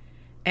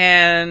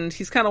 and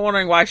he's kind of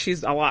wondering why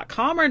she's a lot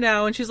calmer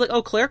now, and she's like,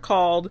 oh, Claire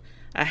called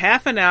a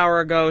half an hour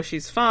ago.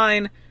 She's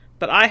fine,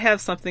 but I have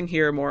something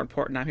here more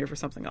important. I'm here for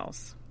something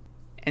else.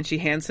 And she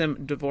hands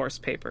him divorce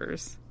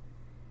papers.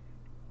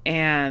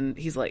 And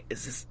he's like,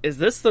 is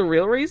this the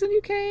real reason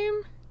you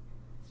came?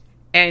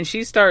 And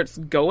she starts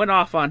going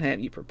off on him.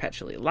 You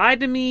perpetually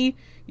lied to me.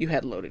 You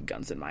had loaded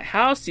guns in my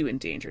house. You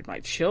endangered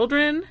my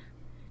children.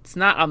 It's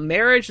not a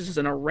marriage. This is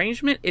an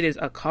arrangement. It is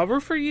a cover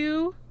for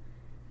you.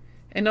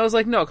 And Noah's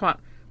like, no, come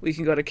on. We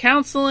can go to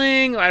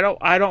counseling. I don't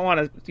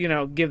want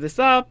to, give this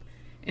up.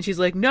 And she's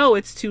like, no,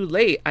 it's too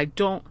late. I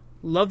don't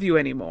love you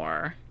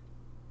anymore.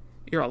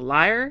 You're a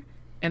liar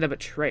and a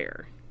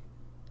betrayer.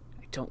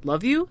 I don't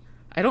love you.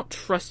 I don't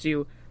trust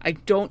you. I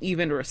don't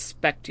even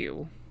respect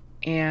you.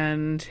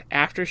 And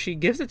after she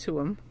gives it to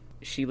him,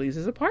 she leaves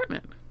his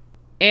apartment.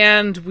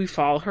 And we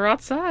follow her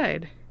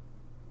outside.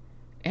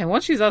 And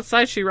once she's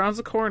outside, she rounds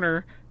the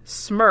corner,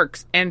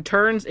 smirks, and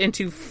turns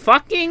into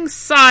fucking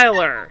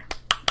Siler.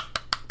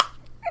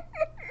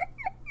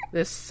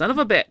 This son of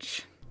a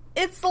bitch.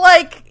 It's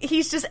like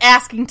he's just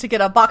asking to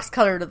get a box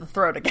cutter to the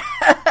throat again.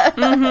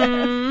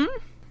 Mm-hmm.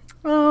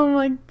 Oh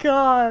my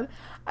god.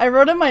 I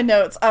wrote in my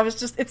notes,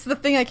 it's the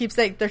thing I keep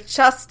saying, they're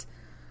just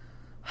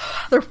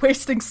they're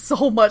wasting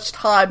so much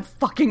time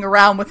fucking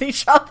around with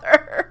each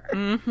other.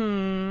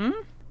 Mm-hmm.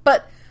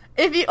 But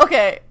if you,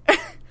 okay,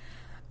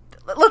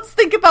 let's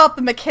think about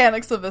the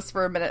mechanics of this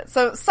for a minute.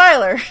 So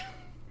Siler,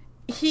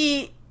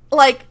 he,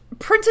 like,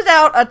 printed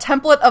out a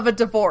template of a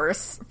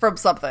divorce from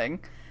something.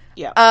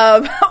 Yeah.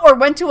 Or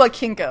went to a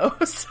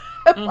Kinko's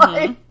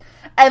and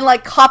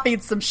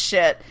copied some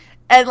shit.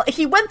 And like,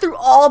 he went through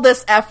all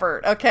this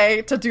effort,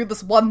 okay, to do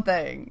this one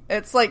thing.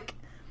 It's like,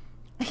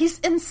 he's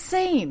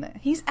insane.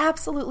 He's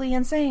absolutely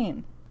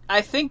insane.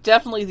 I think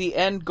definitely the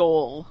end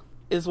goal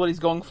is what he's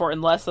going for,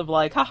 and less of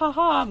like, ha ha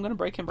ha, I'm gonna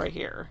break him right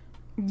here.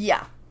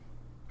 Yeah.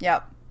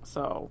 Yep.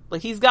 So,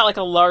 like, he's got like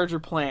a larger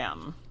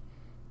plan.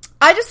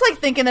 I just like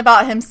thinking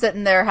about him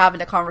sitting there having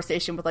a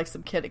conversation with like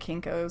some kid at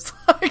Kinko's.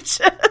 Like,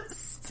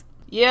 just...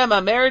 Yeah, my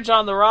marriage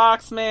on the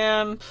rocks,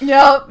 man.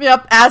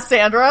 Yep. As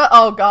Sandra.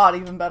 Oh god,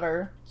 even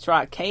better.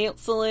 Tried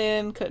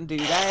canceling, couldn't do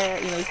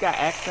that. You know, he's got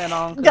accent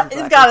on.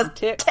 He's got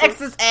his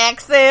Texas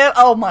accent.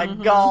 Oh my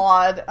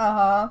god.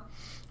 Uh-huh.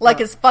 Like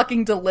his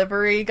fucking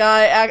delivery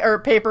guy, or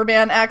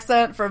paperman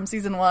accent from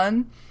season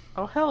 1.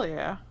 Oh, hell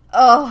yeah.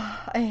 Oh,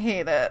 I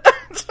hate it.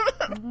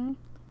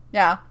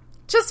 Yeah.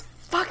 Just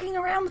fucking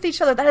around with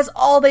each other. That is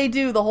all they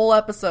do the whole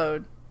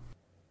episode.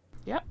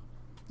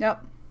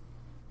 Yep.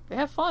 They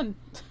have fun.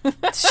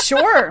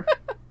 Sure.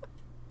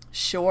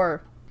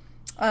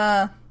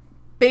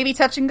 Baby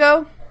touch and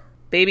go?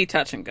 Baby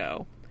touch and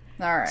go.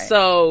 All right.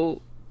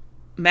 So,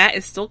 Matt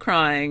is still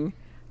crying,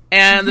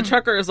 and the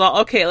trucker is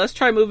all, okay, let's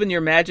try moving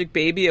your magic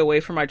baby away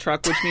from my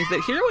truck, which means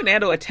that Hiro and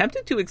Ando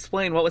attempted to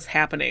explain what was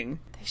happening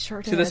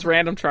to this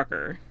random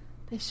trucker.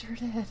 They sure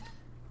did.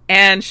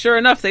 And sure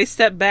enough, they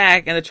step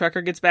back, and the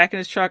trucker gets back in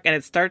his truck, and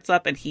it starts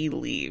up, and he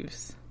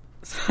leaves.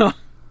 So,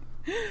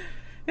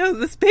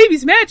 this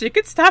baby's magic,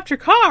 it stopped your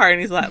car. And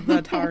he's like,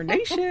 the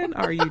tarnation?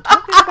 Are you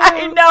talking about?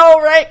 I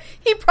know, right?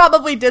 He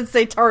probably did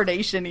say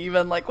tarnation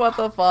even. Like, what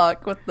the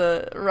fuck with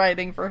the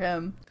writing for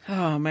him.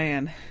 Oh,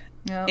 man.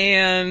 Yep.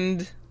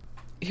 And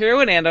Hiro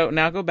and Ando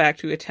now go back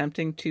to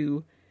attempting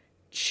to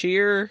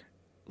cheer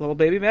little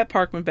baby Matt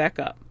Parkman back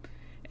up.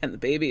 And the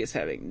baby is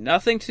having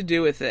nothing to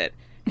do with it.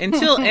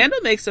 Until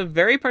Ando makes a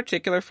very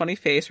particular funny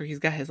face where he's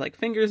got his, like,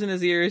 fingers in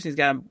his ears, he's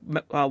got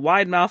a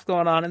wide mouth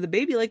going on, and the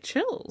baby, like,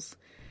 chills.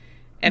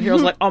 And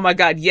Hiro's like, oh my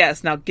god,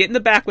 yes, now get in the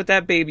back with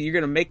that baby, you're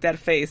gonna make that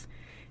face.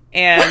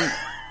 And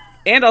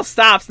Ando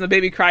stops, and the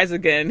baby cries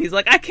again. He's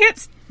like, I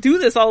can't do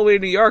this all the way to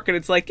New York. And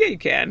it's like, yeah, you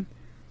can.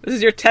 This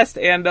is your test,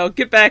 Ando.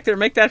 Get back there,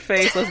 make that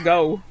face, let's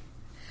go.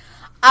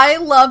 I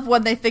love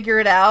when they figure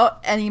it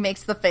out, and he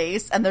makes the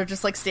face, and they're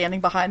just, like,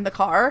 standing behind the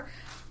car.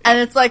 And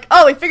it's like,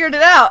 oh, we figured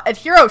it out. And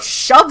Hiro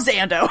shoves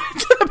Ando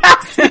into the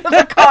backseat of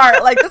the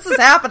car. Like, this is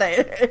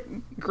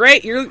happening.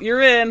 Great,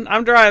 you're in.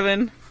 I'm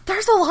driving.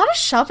 There's a lot of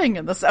shoving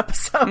in this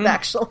episode,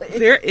 actually.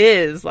 There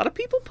is. A lot of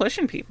people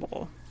pushing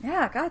people.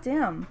 Yeah,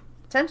 goddamn.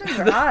 Tensions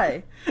are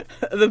high.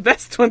 The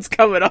best one's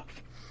coming up.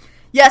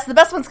 Yes, the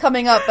best one's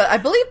coming up, but I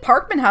believe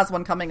Parkman has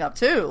one coming up,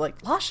 too.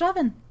 Like, a lot of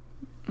shoving.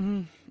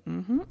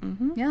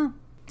 Yeah.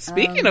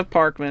 Speaking of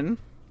Parkman.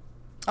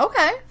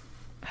 Okay.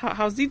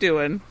 How's he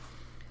doing?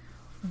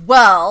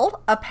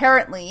 Well,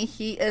 apparently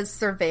he is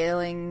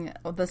surveilling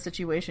the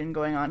situation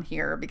going on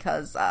here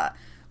because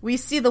we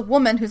see the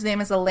woman whose name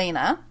is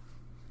Elena,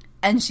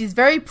 and she's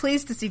very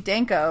pleased to see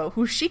Danko,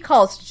 who she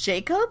calls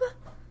Jacob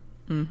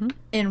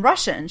in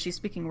Russian. She's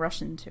speaking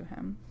Russian to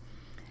him.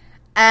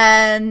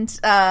 And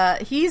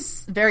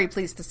he's very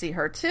pleased to see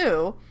her,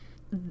 too.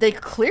 They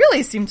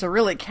clearly seem to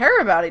really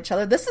care about each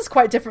other. This is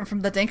quite different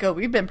from the Danko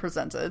we've been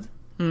presented.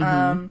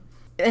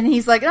 And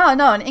he's like,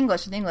 no, in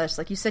English.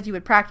 Like, you said you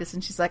would practice.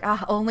 And she's like,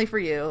 only for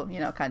you,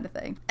 kind of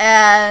thing.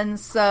 And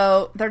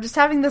so they're just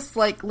having this,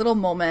 like, little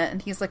moment.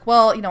 And he's like,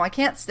 well, I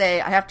can't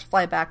stay. I have to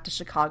fly back to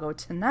Chicago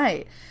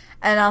tonight.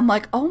 And I'm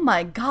like, oh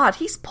my god,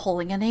 he's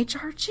pulling an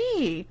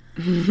HRG.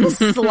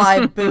 The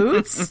sly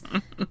boots.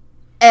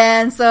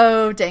 And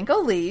so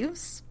Danko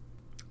leaves.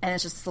 And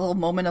it's just a little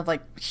moment of,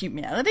 like,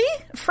 humanity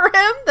for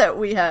him that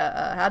we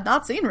had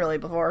not seen really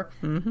before.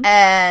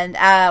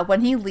 And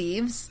when he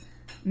leaves,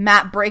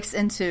 Matt breaks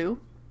into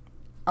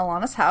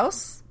Alana's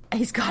house.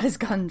 He's got his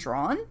gun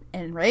drawn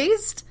and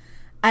raised.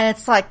 And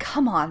it's like,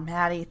 come on,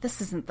 Maddie. This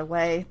isn't the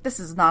way. This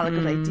is not a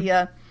good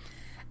idea.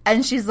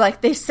 And she's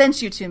like, they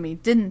sent you to me,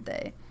 didn't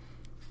they?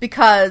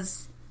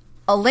 Because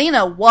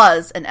Elena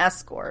was an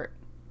escort.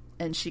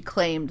 And she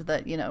claimed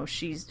that,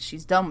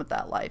 she's done with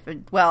that life.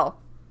 And, well,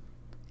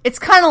 it's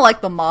kind of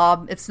like the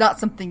mob. It's not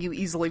something you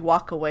easily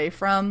walk away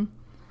from.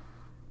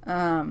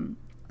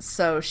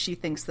 So she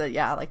thinks that,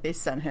 yeah, like they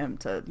sent him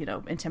to,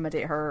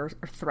 intimidate her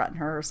or threaten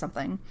her or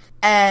something.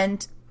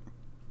 And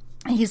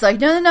he's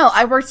like, no,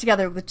 I work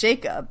together with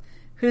Jacob,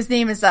 whose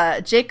name is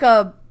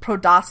Jacob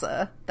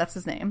Prodasa. That's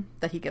his name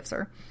that he gives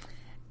her.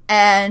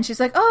 And she's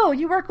like, oh,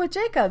 you work with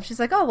Jacob. She's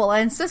like, oh, well,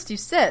 I insist you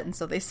sit. And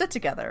so they sit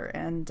together.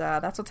 And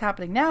that's what's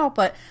happening now.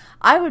 But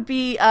I'd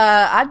be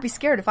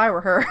scared if I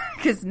were her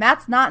because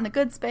Matt's not in a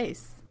good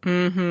space. She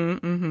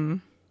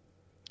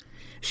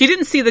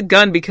didn't see the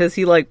gun because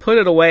he, like, put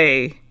it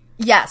away.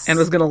 Yes. And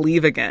was going to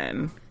leave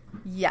again.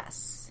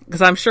 Yes.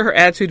 Because I'm sure her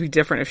attitude would be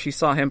different if she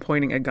saw him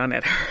pointing a gun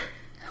at her.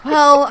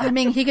 Well, I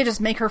mean, he could just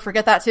make her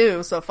forget that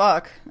too, so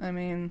fuck. I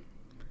mean...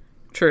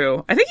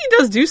 True. I think he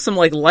does do some,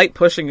 like, light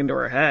pushing into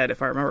her head,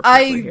 if I remember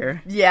correctly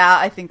here. Yeah,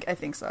 I think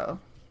so.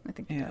 I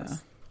think he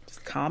does.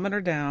 Just calming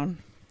her down.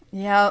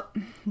 Yep.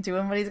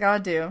 Doing what he's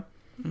gotta do.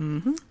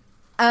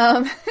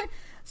 Mm-hmm.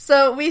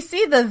 So we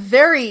see the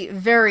very,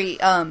 very,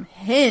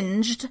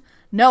 hinged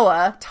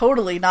Noah,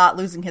 totally not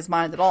losing his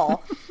mind at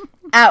all,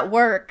 at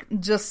work,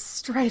 just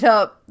straight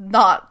up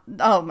not,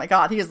 oh my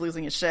god, he is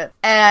losing his shit.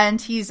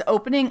 And he's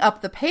opening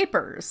up the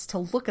papers to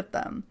look at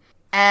them.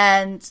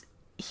 And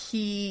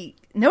he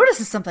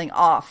notices something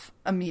off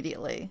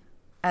immediately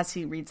as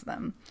he reads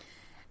them.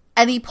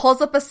 And he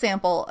pulls up a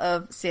sample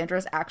of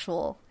Sandra's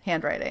actual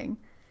handwriting.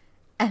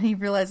 And he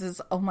realizes,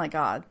 oh my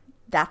god,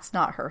 that's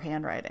not her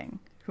handwriting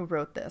who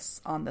wrote this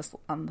on this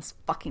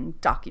fucking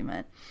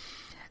document.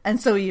 And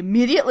so he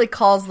immediately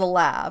calls the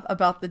lab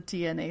about the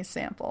DNA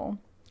sample.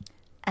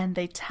 And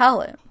they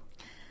tell him.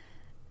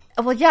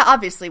 Well, yeah,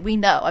 obviously, we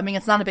know. I mean,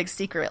 it's not a big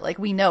secret. Like,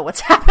 we know what's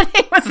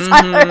happening with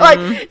Tyler.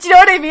 Like, do you know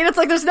what I mean? It's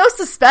like, there's no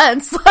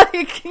suspense.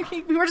 Like,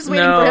 we were just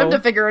waiting for him to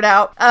figure it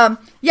out.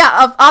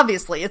 Yeah,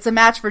 obviously, it's a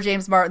match for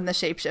James Martin, the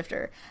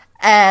shapeshifter.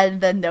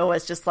 And then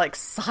Noah's just like,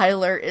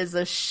 Siler is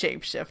a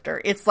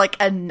shapeshifter. It's like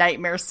a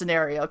nightmare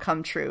scenario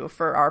come true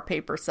for our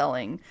paper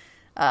selling,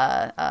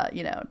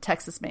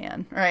 Texas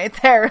man right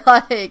there.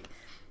 Like,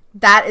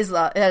 that is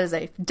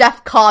a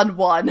DEFCON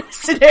 1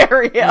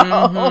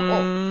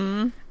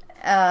 scenario.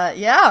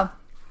 Yeah.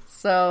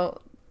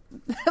 So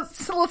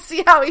let's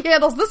see how he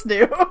handles this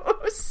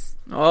news.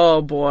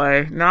 Oh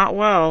boy, not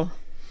well.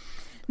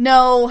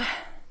 No,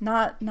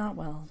 not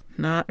well.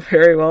 Not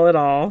very well at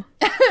all.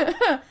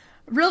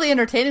 Really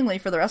entertainingly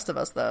for the rest of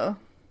us, though.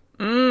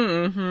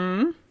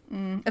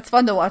 Mm-hmm. It's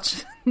fun to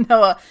watch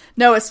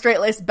Noah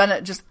straight-laced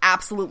Bennett just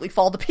absolutely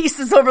fall to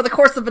pieces over the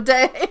course of a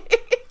day.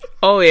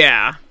 Oh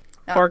yeah.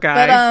 Poor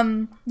guy.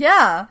 But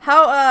yeah.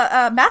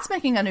 How Matt's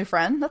making a new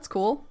friend. That's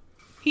cool.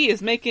 He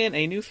is making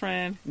a new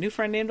friend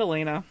named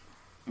Elena.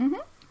 Mm-hmm.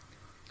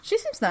 She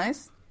seems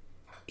nice.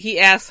 He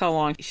asks how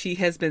long she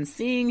has been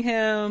seeing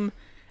him.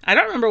 I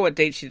don't remember what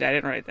date she did. I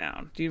didn't write it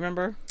down. Do you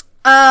remember?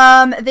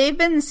 They've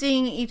been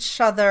seeing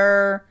each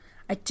other.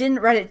 I didn't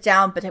write it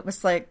down, but it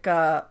was like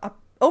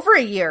over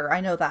a year.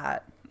 I know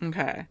that.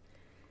 Okay.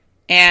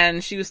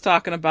 And she was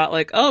talking about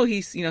like, oh,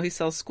 he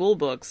sells school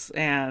books,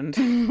 and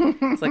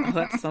it's like, oh,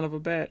 that son of a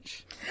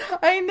bitch.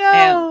 I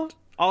know. And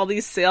all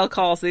these sale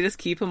calls, they just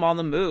keep him on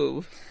the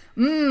move.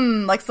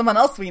 Like someone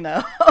else we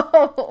know.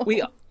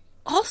 We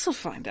also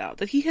find out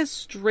that he has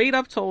straight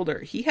up told her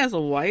he has a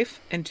wife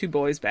and 2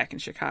 boys back in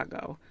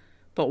Chicago.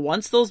 But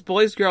once those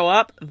boys grow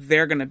up,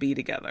 they're going to be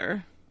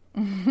together.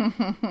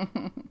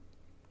 And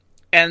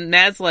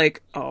Matt's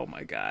like, oh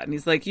my god. And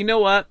he's like, you know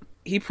what?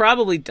 He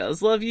probably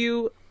does love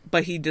you,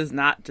 but he does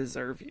not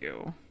deserve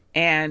you.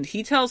 And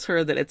he tells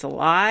her that it's a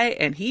lie,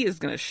 and he is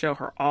going to show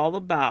her all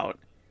about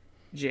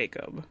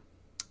Jacob.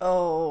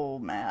 Oh,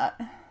 Matt.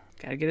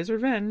 Gotta get his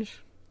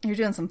revenge. You're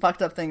doing some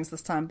fucked up things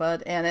this time,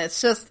 bud. And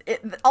it's just,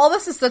 all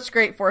this is such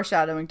great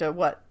foreshadowing to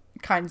what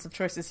kinds of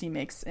choices he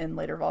makes in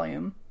later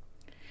volume.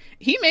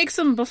 He makes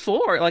them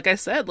before, like I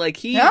said.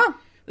 Like,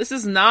 this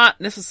is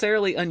not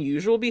necessarily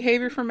unusual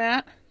behavior for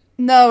Matt.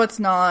 No, it's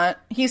not.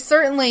 He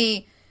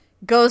certainly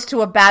goes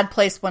to a bad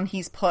place when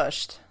he's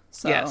pushed.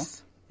 So,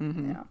 yes.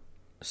 Mm-hmm. Yeah.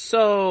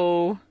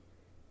 So,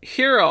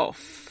 Hiro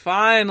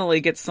finally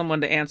gets someone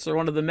to answer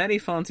one of the many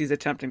phones he's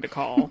attempting to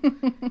call.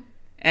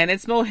 And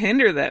it's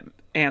Mohinder that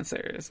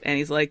answers. And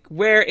he's like,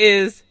 where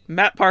is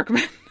Matt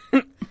Parkman?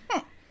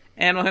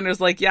 And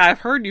Mohinder's like, yeah, I've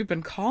heard you've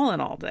been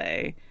calling all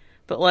day.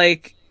 But,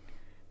 like,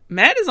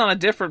 Matt is on a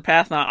different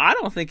path now. I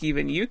don't think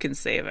even you can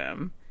save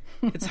him.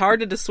 It's hard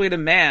to dissuade a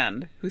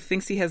man who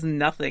thinks he has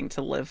nothing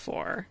to live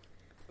for.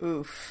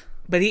 Oof.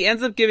 But he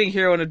ends up giving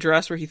Hiro an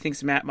address where he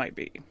thinks Matt might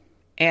be.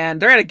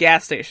 And they're at a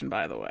gas station,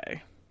 by the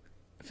way,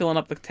 filling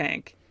up the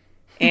tank.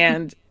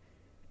 And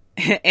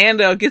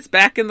Ando gets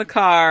back in the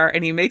car,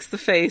 and he makes the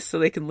face so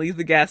they can leave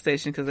the gas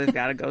station because they've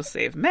got to go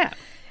save Matt.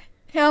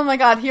 Oh my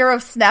god,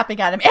 Hero's snapping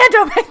at him.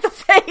 Ando, make the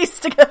face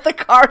to get the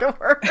car to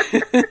work.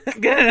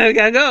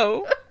 Gotta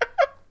go.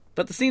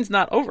 But the scene's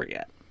not over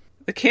yet.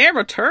 The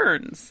camera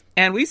turns,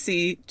 and we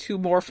see 2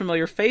 more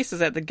familiar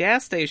faces at the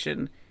gas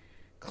station.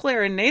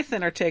 Claire and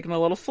Nathan are taking a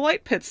little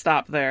flight pit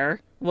stop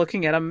there,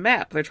 looking at a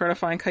map. They're trying to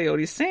find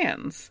Coyote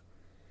Sands.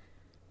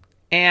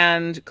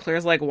 And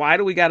Claire's like, why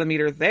do we gotta meet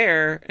her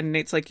there? And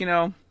Nate's like,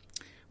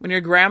 when your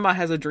grandma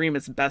has a dream,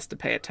 it's best to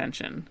pay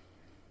attention.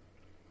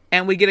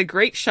 And we get a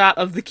great shot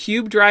of the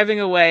cube driving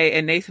away,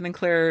 and Nathan and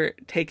Claire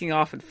taking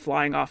off and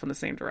flying off in the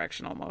same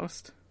direction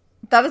almost.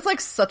 That is, like,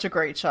 such a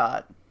great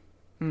shot.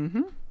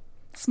 Mm-hmm.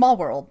 Small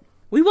world.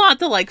 We want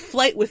the, like,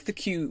 flight with the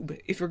cube,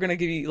 if we're gonna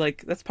give you,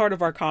 like, that's part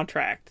of our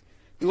contract.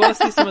 We want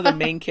to see some of the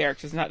main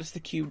characters, not just the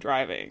cube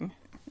driving.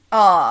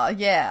 Aw,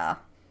 yeah.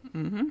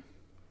 Mm-hmm.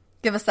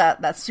 Give us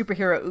that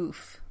superhero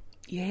oof.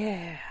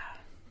 Yeah.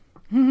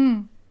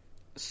 Mm-hmm.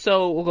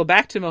 So we'll go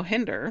back to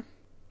Mohinder,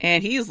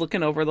 and he's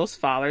looking over those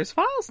father's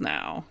files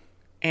now.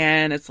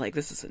 And it's like,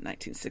 this is in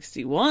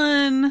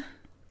 1961,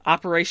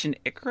 Operation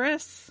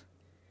Icarus.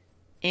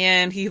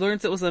 And he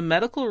learns it was a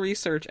medical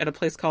research at a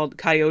place called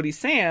Coyote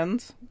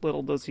Sands,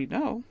 little does he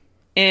know,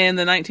 in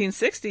the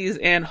 1960s.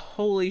 And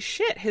holy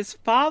shit, his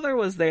father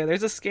was there.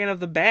 There's a scan of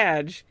the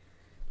badge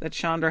that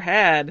Chandra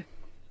had,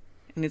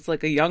 and it's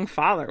like a young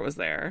father was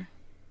there.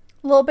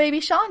 Little baby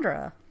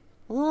Chandra.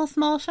 A little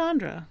small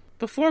Chandra.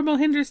 Before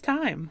Mohinder's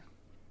time.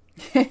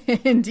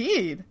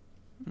 Indeed.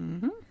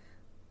 Mm-hmm.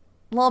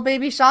 Little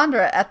baby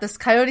Chandra at this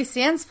Coyote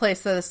Sands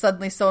place that is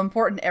suddenly so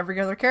important every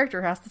other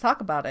character has to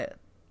talk about it.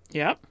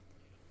 Yep.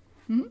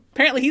 Mm-hmm.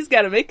 Apparently he's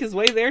got to make his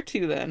way there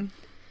too then.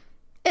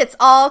 It's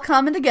all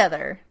coming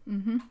together.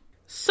 Mm-hmm.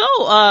 So,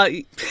 are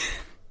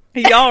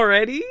y'all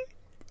ready?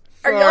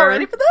 Are y'all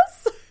ready for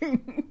this?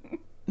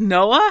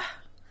 Noah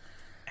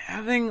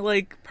having,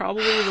 like,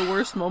 probably the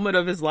worst moment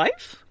of his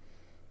life?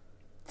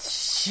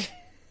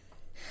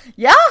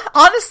 Yeah,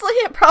 honestly,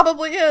 it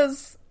probably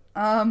is.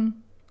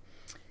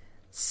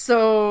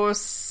 So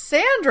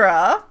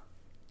Sandra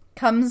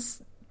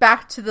comes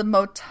back to the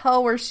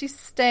motel where she's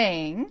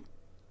staying,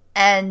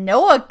 and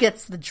Noah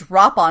gets the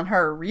drop on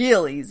her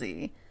real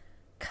easy,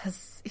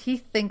 because he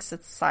thinks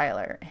it's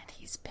Siler, and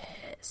he's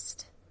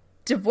pissed.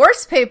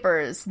 Divorce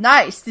papers,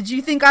 nice. Did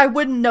you think I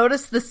wouldn't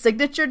notice the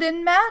signature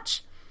didn't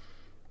match?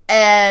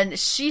 And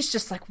she's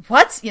just like,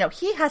 what? You know,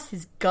 he has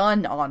his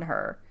gun on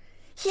her.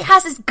 He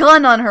has his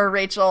gun on her,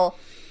 Rachel.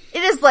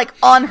 It is, like,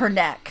 on her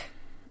neck.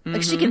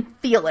 Like, she can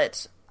feel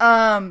it.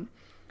 And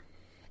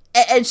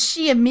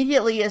she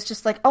immediately is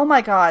just like, oh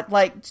my god,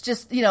 like,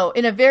 just, you know,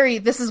 in a very,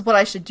 this is what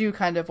I should do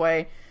kind of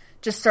way,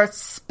 just starts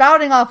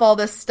spouting off all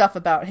this stuff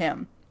about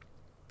him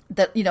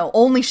that, you know,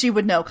 only she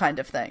would know kind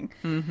of thing.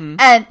 Mm-hmm.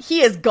 And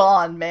he is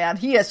gone, man.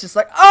 He is just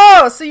like,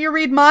 oh, so you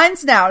read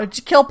minds now. Did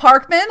you kill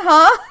Parkman,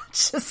 huh?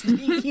 Just,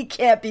 he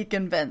can't be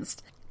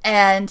convinced.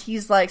 And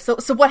he's like, so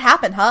what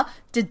happened, huh?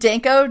 Did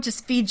Danko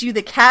just feed you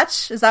the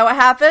catch? Is that what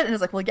happened? And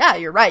it's like, well, yeah,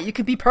 you're right. You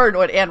could be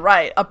paranoid and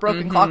right. A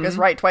broken clock is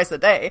right twice a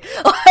day.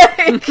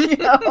 Like, you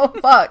know,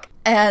 fuck.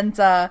 And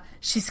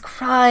she's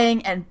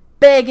crying and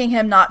begging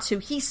him not to.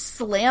 He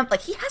slammed,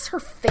 like, he has her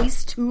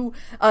face to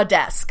a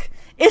desk.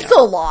 It's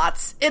a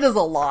lot. It is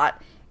a lot.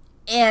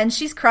 And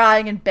she's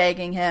crying and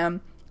begging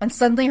him. And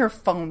suddenly her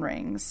phone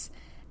rings.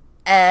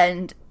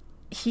 And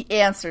he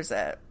answers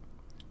it.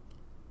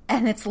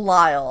 And it's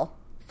Lyle.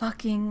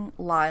 Fucking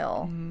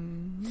Lyle.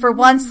 For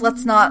once,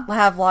 let's not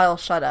have Lyle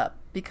shut up,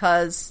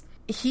 because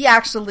he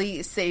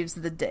actually saves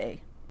the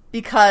day.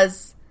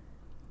 Because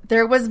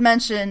there was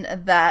mention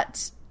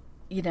that,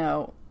 you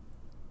know,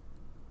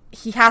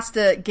 he has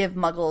to give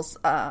Muggles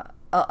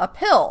a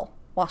pill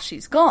while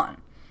she's gone.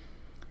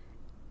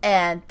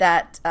 And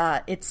that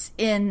it's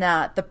in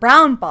the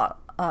brown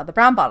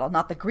bottle,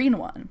 not the green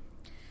one.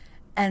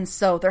 And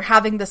so they're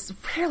having this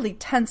really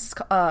tense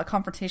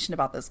confrontation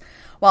about this.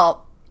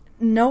 Well,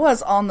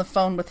 Noah's on the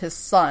phone with his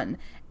son,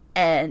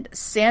 and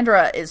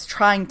Sandra is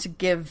trying to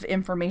give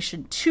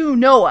information to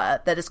Noah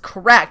that is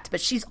correct,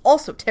 but she's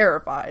also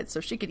terrified, so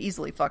she could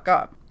easily fuck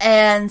up.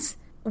 And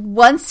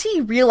once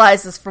he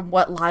realizes from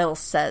what Lyle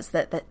says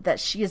that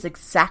she is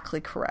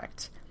exactly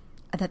correct,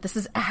 and that this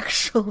is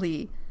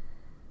actually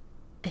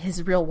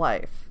his real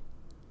wife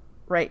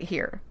right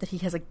here, that he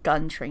has a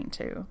gun trained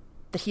to,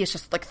 that he is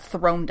just, like,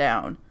 thrown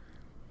down.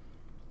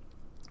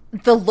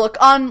 The look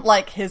on,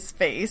 like, his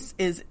face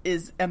is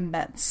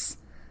immense.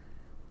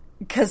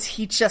 Because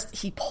he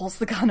pulls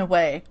the gun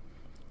away.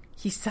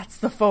 He sets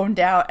the phone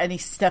down and he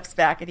steps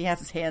back and he has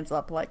his hands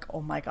up like,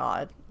 oh my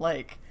god.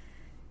 Like,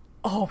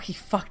 oh, he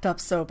fucked up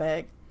so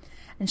big.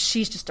 And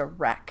she's just a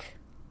wreck.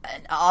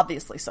 And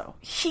obviously so.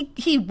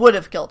 He would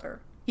have killed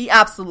her. He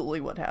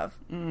absolutely would have.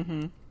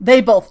 Mm-hmm. They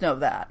both know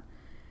that.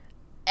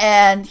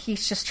 And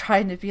he's just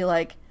trying to be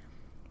like,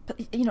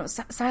 but, you know,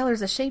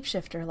 Siler's a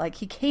shapeshifter. Like,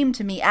 he came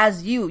to me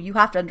as you. You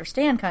have to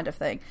understand, kind of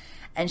thing.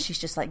 And she's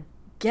just like,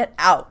 get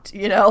out.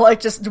 You know, like,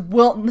 just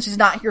she's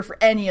not here for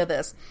any of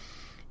this.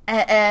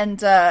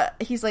 And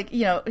he's like,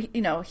 you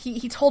know,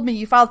 he told me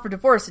you filed for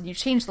divorce and you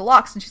changed the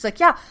locks. And she's like,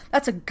 yeah,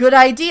 that's a good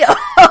idea.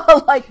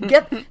 Like,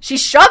 she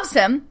shoves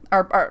him,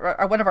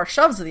 or one of our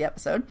shoves of the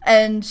episode,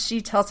 and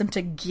she tells him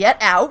to get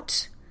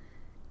out.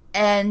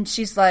 And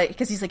she's like,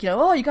 because he's like, you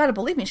know, oh, you gotta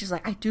believe me. She's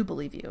like, I do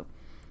believe you.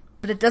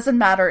 But it doesn't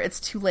matter. It's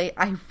too late.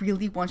 I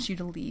really want you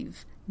to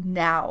leave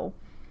now.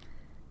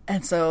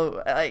 And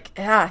so, like,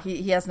 yeah,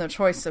 he has no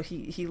choice. So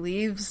he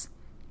leaves.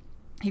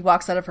 He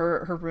walks out of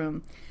her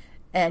room.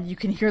 And you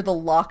can hear the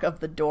lock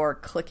of the door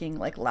clicking,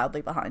 like,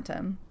 loudly behind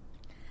him.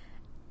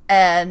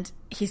 And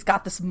he's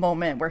got this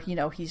moment where, you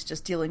know, he's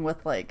just dealing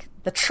with, like,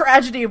 the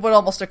tragedy of what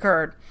almost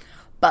occurred.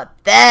 But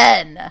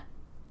then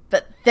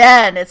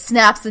it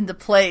snaps into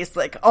place.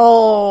 Like,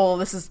 oh,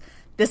 this is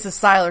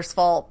Siler's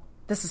fault.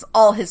 This is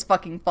all his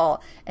fucking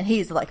fault. And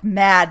he's, like,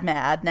 mad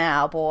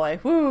now, boy.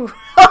 Woo.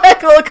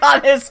 Like, look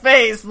on his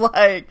face.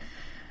 Like,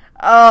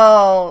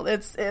 oh,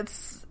 it's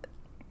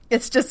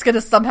just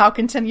gonna somehow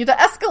continue to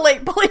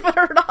escalate, believe it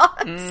or not.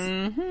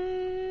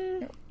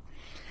 Mm-hmm.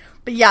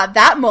 But yeah,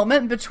 that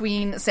moment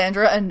between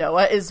Sandra and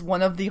Noah is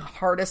one of the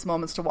hardest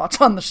moments to watch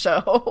on the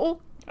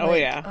show. Oh,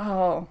 yeah.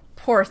 Oh,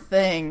 poor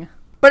thing.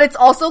 But it's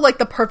also, like,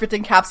 the perfect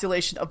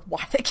encapsulation of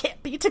why they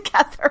can't be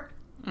together.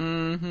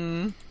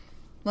 Mm-hmm.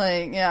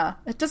 Like, yeah.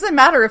 It doesn't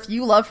matter if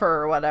you love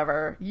her or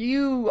whatever.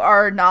 You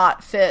are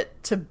not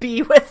fit to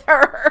be with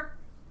her.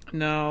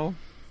 No.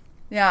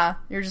 Yeah,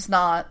 you're just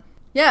not.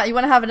 Yeah, you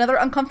want to have another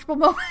uncomfortable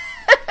moment?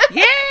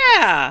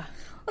 Yeah!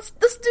 Let's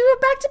do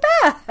it back to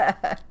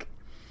back.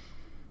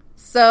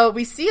 So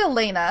we see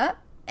Elena,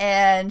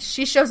 and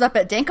she shows up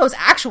at Danko's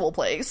actual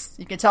place.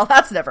 You can tell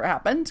that's never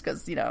happened,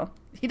 because, you know,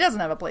 he doesn't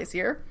have a place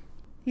here.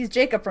 He's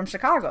Jacob from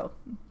Chicago.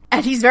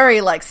 And he's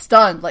very, like,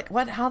 stunned. Like,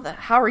 what?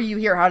 How are you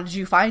here? How did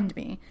you find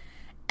me?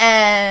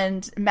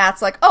 And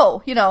Matt's like,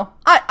 oh, you know,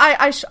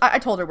 I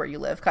told her where you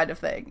live, kind of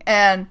thing.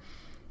 And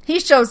he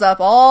shows up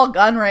all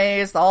gun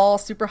raised, all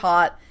super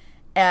hot,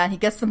 and he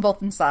gets them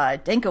both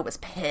inside. Danko was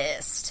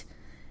pissed.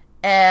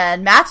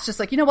 And Matt's just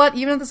like, you know what?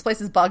 Even if this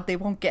place is bugged, they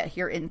won't get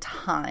here in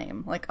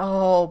time. Like,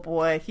 oh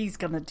boy, he's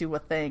gonna do a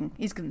thing.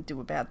 He's gonna do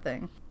a bad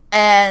thing.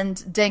 And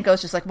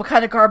Danko's just like, what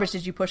kind of garbage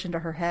did you push into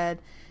her head?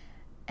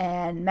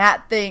 And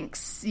Matt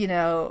thinks, you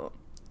know,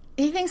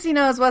 he thinks he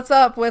knows what's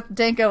up with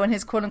Danko and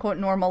his quote-unquote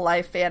normal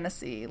life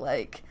fantasy.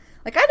 Like,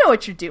 I know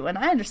what you're doing.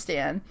 I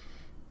understand.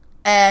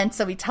 And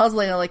so he tells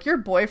Elena, like, your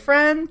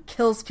boyfriend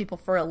kills people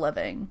for a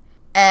living.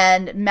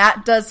 And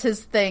Matt does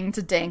his thing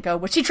to Danko,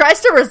 which he tries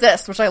to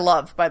resist, which I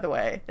love, by the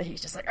way.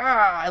 He's just like,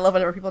 I love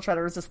whenever people try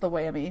to resist the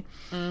whammy.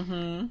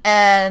 Mm-hmm.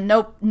 And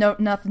nope,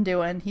 nothing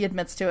doing. He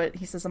admits to it.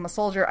 He says, I'm a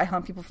soldier. I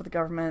hunt people for the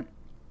government.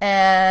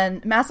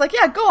 And Matt's like,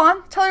 yeah, go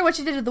on. Tell her what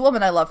you did to the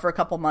woman I love for a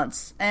couple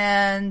months.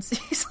 And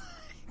he's like,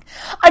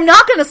 I'm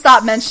not going to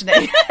stop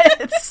mentioning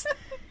it.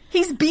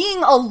 He's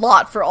being a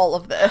lot for all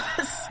of this.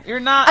 You're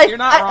not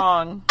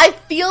wrong. I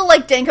feel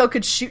like Danko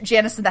could shoot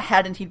Janice in the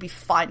head and he'd be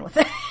fine with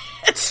it.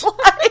 It's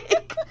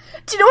like,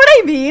 do you know what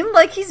I mean?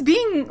 Like, he's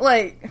being,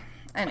 like,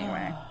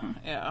 anyway.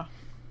 Yeah.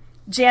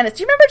 Janice.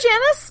 Do you remember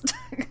Janice?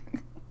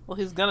 Well,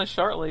 he's gonna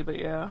shortly, but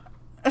yeah.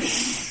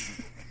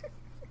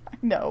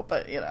 No,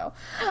 but, you know.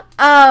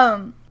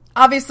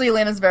 Obviously,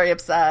 Elena's very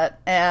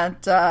upset, and,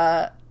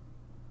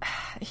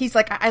 he's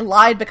like, I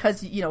lied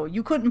because, you know,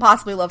 you couldn't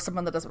possibly love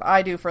someone that does what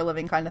I do for a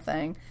living kind of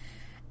thing.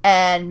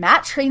 And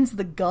Matt trains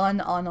the gun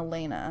on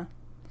Elena.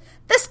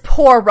 This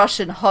poor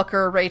Russian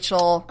hooker,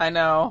 Rachel. I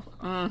know.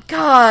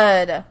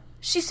 God.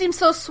 She seems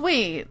so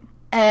sweet.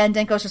 And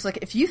Danko's just like,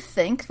 if you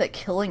think that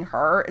killing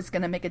her is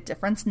going to make a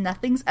difference,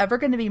 nothing's ever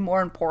going to be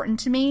more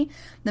important to me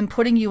than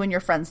putting you and your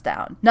friends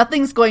down.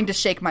 Nothing's going to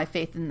shake my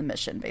faith in the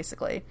mission,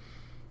 basically.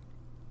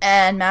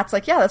 And Matt's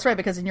like, yeah, that's right,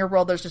 because in your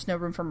world, there's just no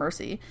room for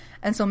mercy.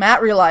 And so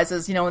Matt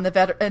realizes, you know, in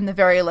the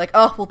very, like,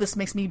 oh, well, this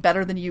makes me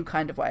better than you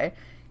kind of way.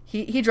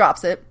 He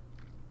drops it.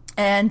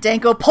 And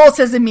Danko pulls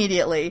his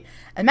immediately.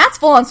 And Matt's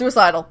full-on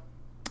suicidal.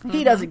 Mm-hmm.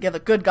 He doesn't give a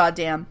good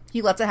goddamn.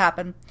 He lets it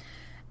happen.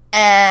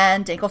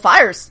 And Danko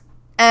fires.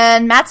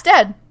 And Matt's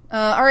dead.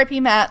 R.I.P.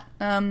 Matt.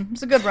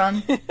 It's a good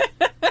run.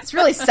 It's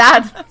really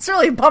sad. It's a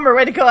really bummer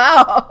way to go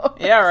out.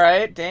 Yeah,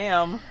 right?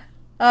 Damn.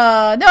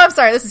 No, I'm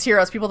sorry. This is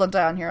Heroes. People don't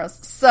die on Heroes.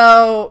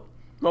 So,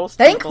 most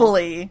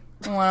thankfully,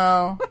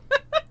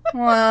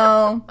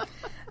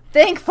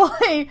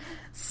 thankfully,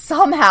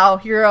 somehow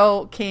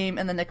Hero came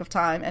in the nick of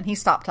time and he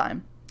stopped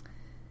time.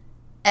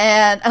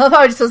 And I love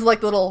how he just does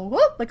like a little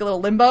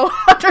limbo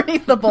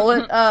underneath the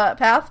bullet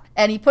path.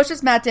 And he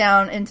pushes Matt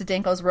down into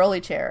Danko's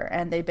rolly chair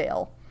and they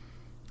bail.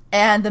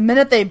 And the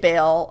minute they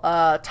bail,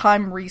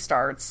 time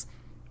restarts.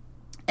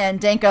 And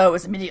Danko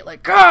is immediately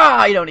like,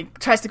 ah, you know, and he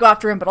tries to go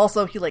after him, but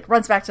also he like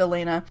runs back to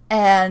Elena.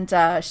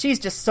 And she's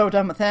just so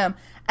done with him.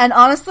 And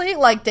honestly,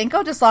 like,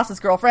 Danko just lost his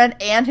girlfriend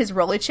and his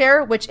rolly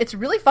chair, which it's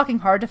really fucking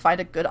hard to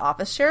find a good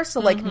office chair. So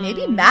like,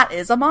 maybe Matt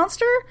is a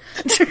monster?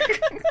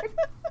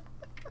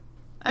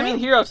 I mean,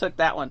 Hero took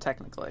that one,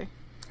 technically.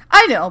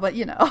 I know, but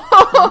you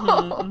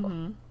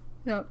know.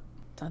 Yep.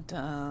 Dun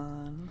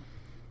dun.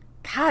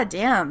 God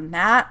damn,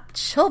 Matt.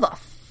 Chill the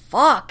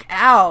fuck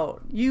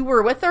out. You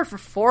were with her for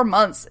 4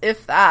 months,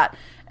 if that.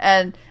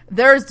 And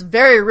there's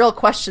very real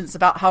questions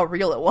about how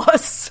real it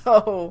was,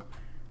 so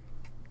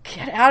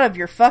get out of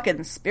your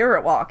fucking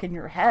spirit walk in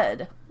your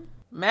head.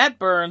 Matt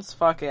burns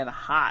fucking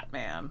hot,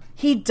 man.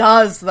 He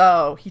does,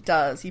 though. He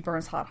does. He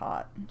burns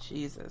hot.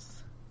 Jesus.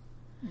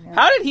 Yeah.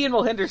 How did he and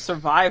Mohinder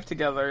survive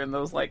together in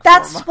those, like, 4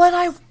 That's months? what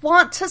I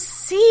want to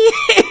see!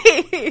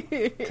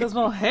 Because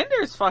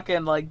Mohinder's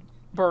fucking, like,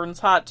 burns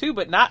hot, too,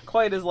 but not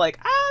quite as, like,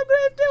 I'm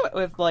gonna do it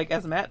with, like,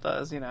 as Matt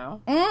does, you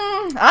know?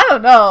 I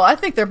don't know. I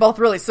think they're both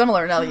really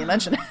similar now that you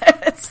mention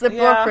it. They're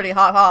both pretty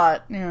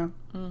hot. Yeah.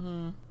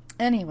 Mm-hmm.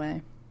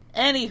 Anyway.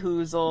 Any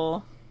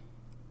hoozle.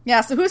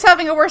 Yeah, so who's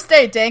having a worse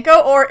day, Danko,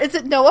 or is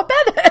it Noah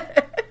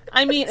Bennett?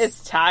 I mean,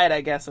 it's tied,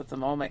 I guess, at the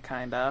moment,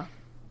 kinda.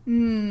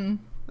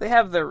 They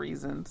have their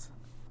reasons.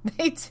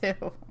 They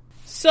do.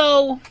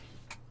 So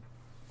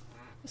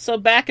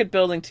back at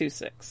Building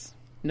 2-6,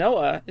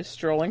 Noah is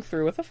strolling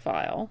through with a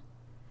file,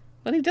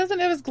 but he doesn't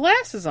have his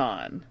glasses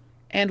on.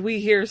 And we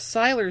hear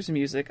Sylar's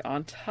music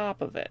on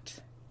top of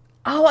it.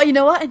 Oh, you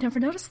know what? I never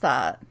noticed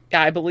that.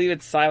 Yeah, I believe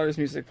it's Sylar's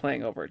music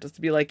playing over it, just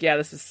to be like, yeah,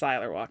 this is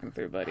Sylar walking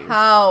through, buddy.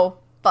 How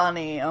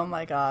funny. Oh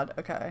my god.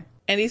 Okay.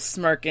 And he's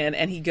smirking,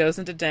 and he goes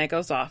into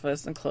Danko's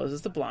office and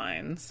closes the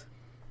blinds.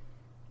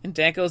 And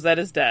Danko's at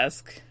his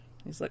desk.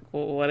 He's like,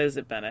 well, what is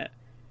it, Bennett?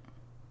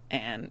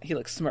 And he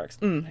smirks.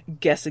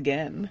 Guess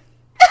again.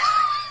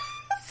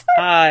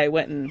 I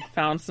went and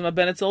found some of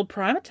Bennett's old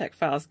Primatech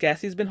files.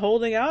 Guess he's been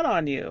holding out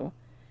on you.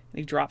 And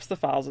he drops the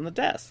files on the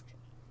desk.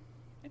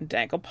 And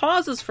Danko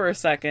pauses for a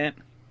second.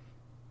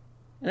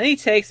 And then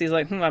he's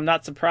like, I'm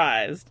not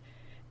surprised.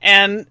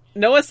 And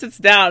Noah sits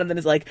down and then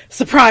is like,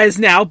 surprise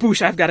now,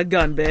 boosh, I've got a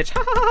gun, bitch.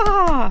 Ha ha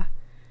ha.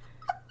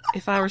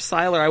 If I were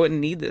Sylar, I wouldn't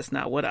need this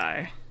now, would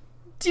I?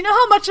 Do you know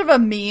how much of a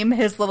meme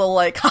his little,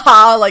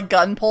 haha,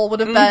 gun pull would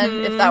have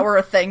been if that were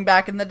a thing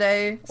back in the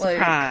day?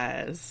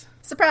 Surprise.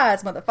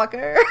 Surprise,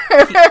 motherfucker.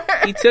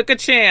 He took a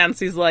chance.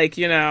 He's like,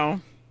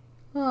 Aww.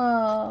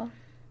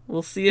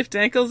 We'll see if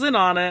Danko's in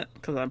on it,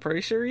 because I'm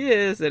pretty sure he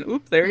is. And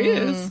oop, there he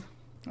is.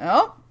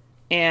 Oh.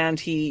 And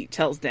he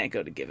tells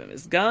Danko to give him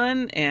his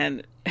gun,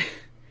 and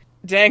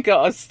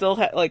Danko is still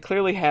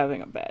clearly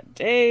having a bad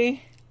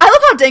day. I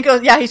love how Danko,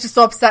 he's just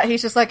so upset.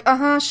 He's just like,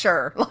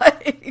 sure.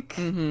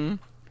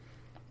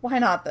 Why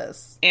not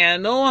this?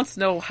 And no one wants to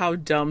know how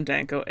dumb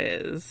Danko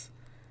is.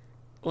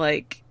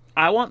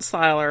 I want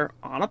Sylar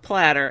on a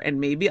platter, and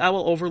maybe I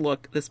will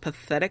overlook this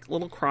pathetic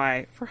little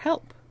cry for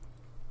help.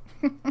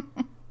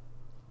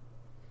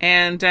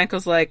 And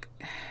Danko's like,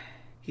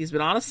 he's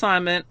been on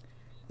assignment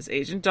as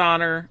Agent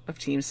Donner of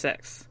Team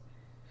 6.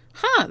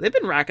 Huh, they've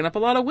been racking up a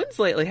lot of wins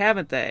lately,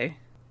 haven't they?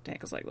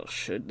 Danko's like, well,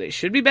 they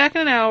should be back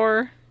in an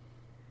hour.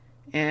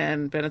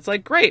 And Bennett's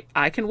like, great,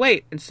 I can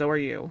wait, and so are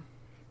you.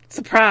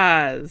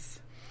 Surprise!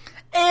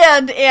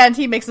 And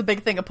he makes a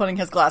big thing of putting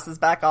his glasses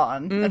back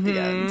on at the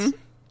end.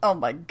 Oh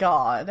my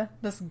god,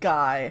 this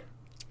guy.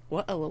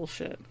 What a little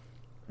shit.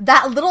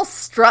 That little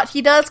strut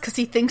he does because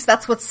he thinks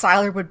that's what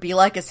Sylar would be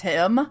like as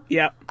him.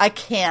 Yep. I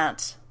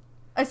can't.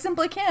 I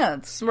simply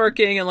can't.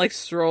 Smirking and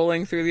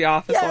strolling through the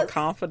office all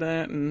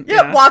confident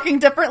and walking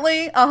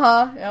differently. Yep.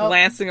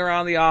 Glancing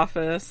around the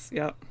office.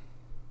 Yep.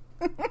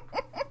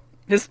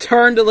 His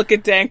turn to look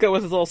at Danko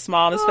with his little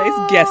smile on his face.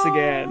 Guess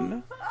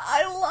again.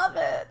 I love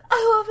it.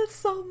 I love it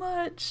so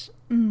much.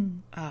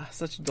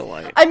 Such a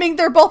delight. I mean,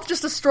 they're both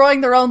just destroying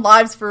their own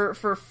lives for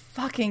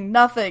fucking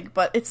nothing,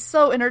 but it's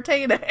so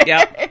entertaining.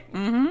 Yep.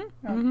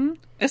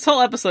 This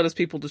whole episode is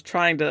people just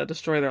trying to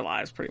destroy their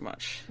lives, pretty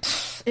much.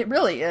 It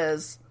really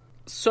is.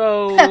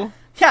 So...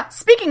 yeah,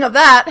 speaking of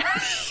that...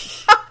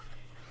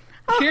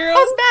 Hiro...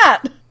 How's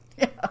Matt?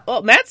 Yeah.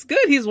 Well, Matt's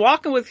good. He's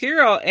walking with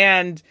Hiro,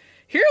 and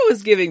Hiro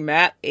is giving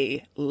Matt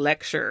a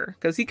lecture.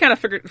 Because he kind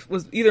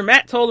of either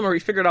Matt told him or he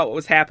figured out what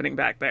was happening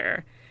back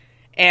there.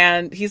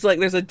 And he's like,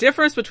 there's a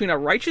difference between a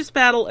righteous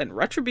battle and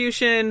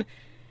retribution.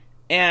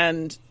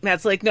 And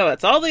Matt's like, no,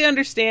 that's all they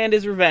understand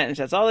is revenge.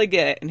 That's all they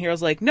get. And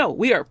Hiro's like, no,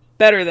 we are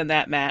better than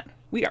that, Matt.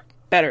 We are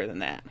better than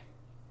that.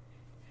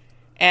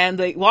 And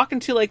they walk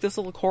into this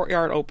little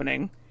courtyard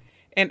opening.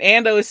 And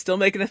Ando is still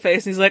making the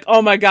face. And he's like,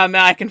 oh my god,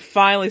 Matt, I can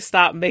finally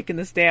stop making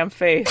this damn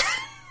face.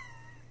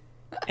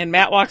 And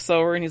Matt walks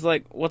over and he's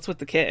like, what's with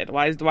the kid?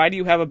 Why do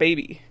you have a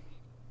baby?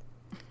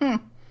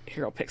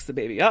 Hiro picks the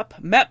baby up.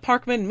 Matt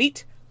Parkman,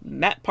 meet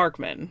Matt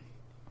Parkman.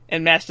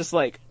 And Matt's just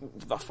like,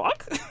 the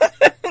fuck?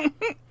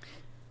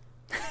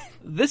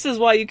 This is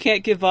why you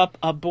can't give up.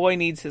 A boy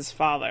needs his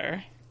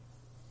father.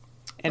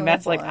 And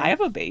Matt's like, I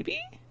have a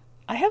baby?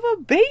 I have a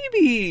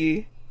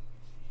baby!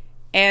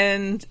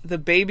 And the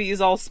baby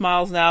is all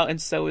smiles now,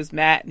 and so is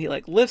Matt. And he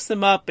lifts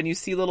him up, and you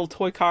see little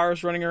toy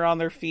cars running around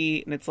their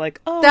feet. And it's like,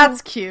 oh.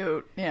 That's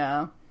cute,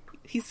 yeah.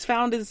 He's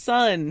found his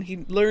son. He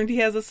learned he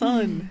has a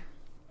son.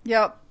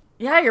 Yep.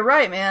 Yeah, you're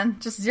right, man.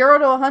 Just 0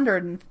 to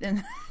 100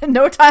 in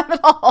no time at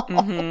all.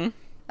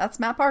 That's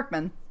Matt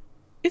Parkman.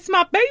 It's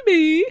my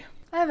baby.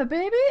 I have a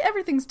baby?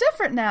 Everything's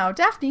different now.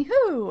 Daphne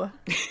who?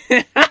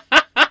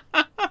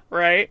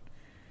 Right?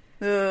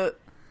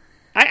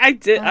 I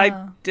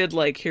did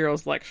like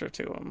Hiro's lecture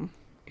to him.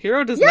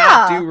 Hiro does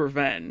not do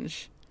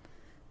revenge.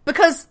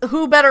 Because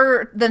who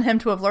better than him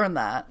to have learned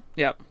that?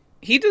 Yep.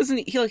 He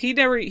didn't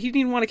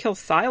even want to kill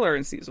Sylar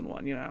in season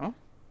 1, you know?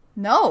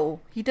 No,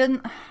 he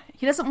didn't.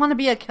 He doesn't want to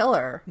be a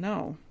killer.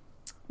 No.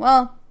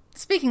 Well,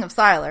 speaking of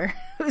Sylar,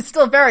 who's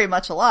still very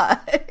much alive.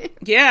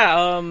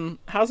 Yeah,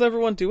 how's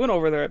everyone doing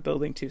over there at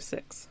Building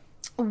 2-6?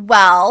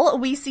 Well,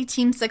 we see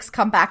Team 6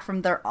 come back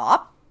from their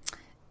op.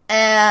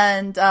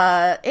 And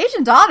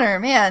Agent Donner,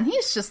 man,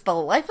 he's just the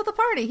life of the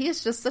party.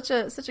 He's just such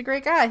a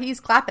great guy. He's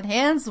clapping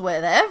hands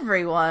with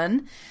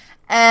everyone.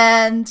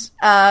 And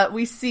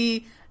we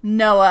see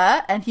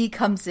Noah, and he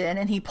comes in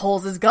and he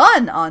pulls his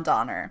gun on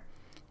Donner.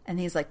 And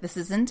he's like, this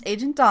isn't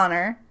Agent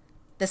Donner.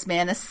 This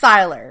man is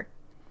Sylar.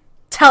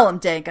 Tell him,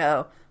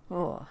 Danko.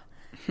 Oh.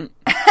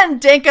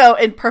 And Danko,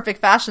 in perfect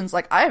fashion's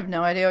like, I have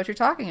no idea what you're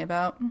talking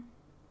about.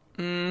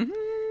 Mm-hmm.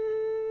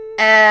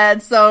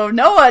 And so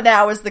Noah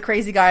now is the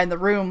crazy guy in the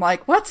room,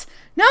 like, what?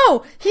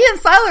 No, he and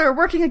Sylar are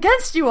working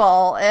against you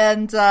all.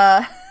 And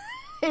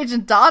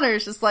Agent Donner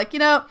is just like,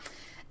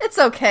 It's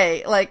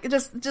okay. Like,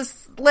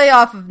 just lay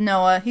off of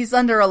Noah. He's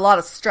under a lot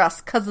of stress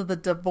because of the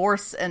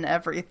divorce and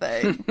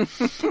everything.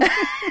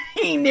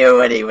 He knew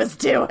what he was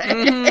doing.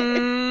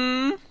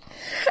 Mm-hmm.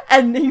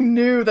 And he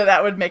knew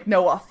that would make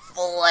Noah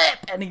flip.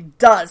 And he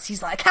does.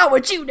 He's like, how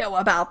would you know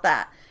about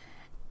that?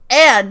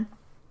 And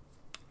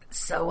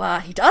so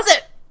he does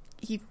it.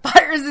 He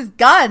fires his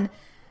gun.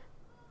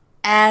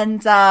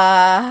 And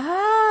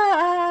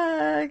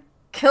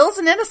kills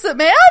an innocent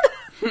man.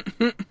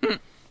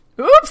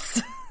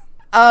 Oops.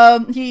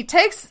 He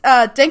takes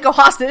Denko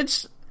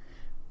hostage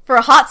for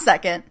a hot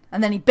second,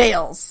 and then he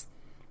bails.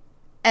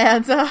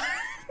 And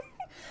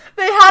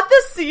they had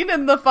this scene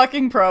in the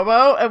fucking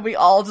promo, and we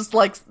all just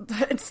like,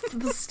 it's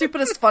the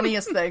stupidest,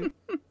 funniest thing.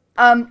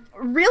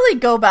 Really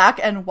go back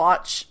and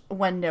watch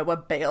when Noah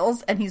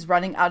bails and he's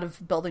running out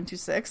of Building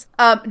 26.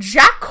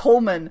 Jack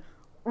Coleman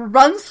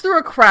runs through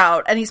a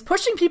crowd, and he's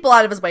pushing people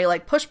out of his way,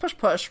 like push,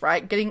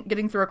 right?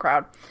 Getting through a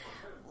crowd.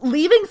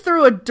 Leaving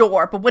through a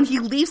door, but when he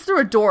leaves through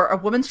a door, a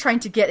woman's trying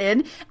to get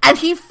in, and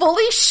he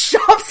fully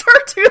shoves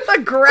her to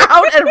the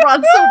ground and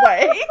runs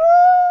away.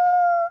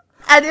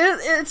 And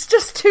it's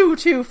just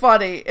too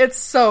funny. It's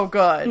so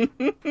good.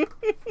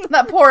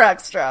 That poor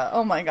extra.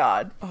 Oh my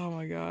god. Oh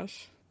my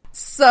gosh.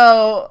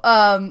 So,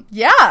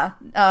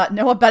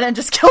 Noah Bennett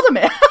just killed a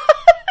man.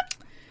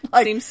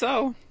 Like, seems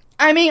so.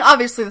 I mean,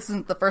 obviously this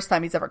isn't the first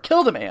time he's ever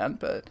killed a man,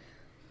 but...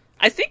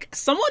 I think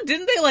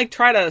didn't they, like,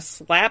 try to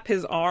slap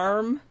his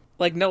arm?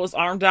 Like, Noah's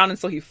arm down, and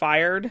so he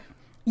fired?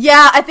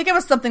 Yeah, I think it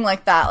was something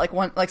like that.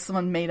 Like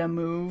someone made a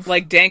move.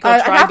 Like, Danko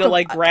tried to,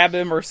 like, grab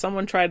him, or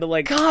someone tried to,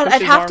 like, God, push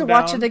I'd his have arm to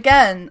down. watch it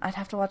again. I'd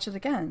have to watch it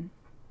again.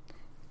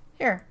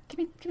 Here, give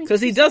me.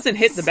 Because he doesn't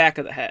hit the back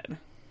of the head.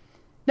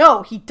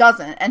 No, he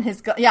doesn't. And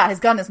his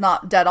gun is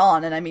not dead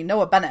on. And I mean,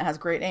 Noah Bennett has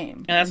great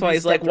aim. And that's why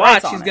he's like,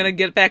 watch, he's going to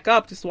get back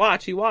up. Just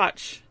watch, you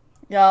watch.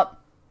 Yep.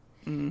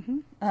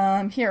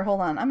 Mm-hmm. Here,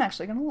 hold on. I'm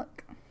actually going to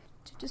look.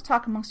 Just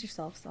talk amongst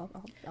yourselves. I'll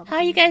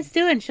How you guys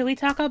doing? Should we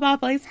talk about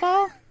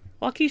baseball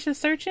while Keisha's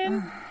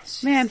searching?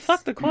 Man,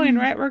 fuck the coin,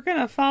 right? We're going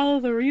to follow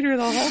the reader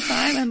the whole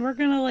time, and we're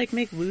going to, like,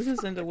 make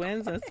loses into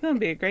wins, and it's going to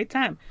be a great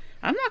time.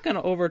 I'm not going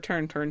to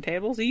overturn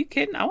turntables. Are you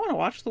kidding? I want to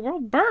watch the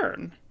world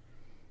burn.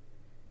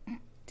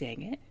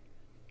 Dang it.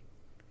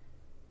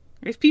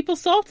 There's people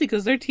salty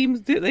because their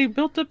teams, they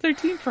built up their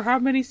team for how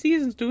many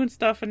seasons doing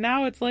stuff, and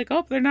now it's like,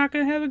 oh, they're not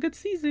going to have a good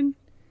season.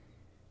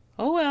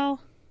 Oh,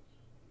 well.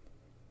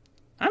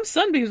 I'm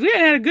Sunbeams. We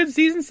haven't had a good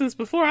season since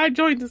before I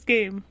joined this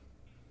game.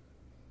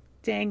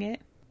 Dang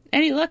it.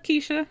 Any luck,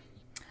 Keisha?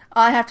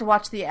 I have to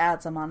watch the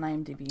ads. I'm on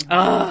IMDb.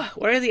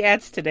 What are the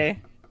ads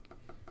today?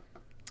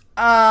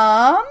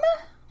 Let's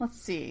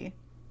see.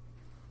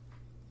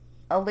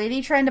 A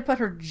lady trying to put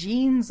her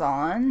jeans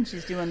on.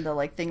 She's doing the,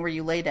 like, thing where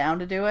you lay down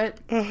to do it.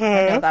 Mm-hmm.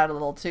 I know that a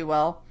little too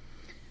well.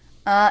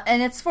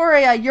 And it's for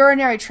a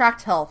urinary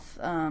tract health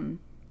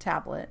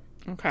tablet.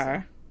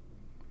 Okay.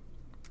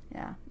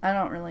 Yeah, I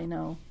don't really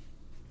know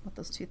what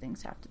those two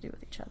things have to do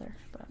with each other,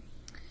 but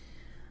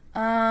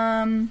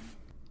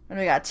what do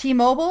we got?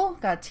 T-Mobile,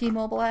 got a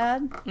T-Mobile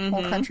ad. Mm-hmm.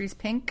 Whole country's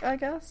pink, I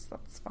guess.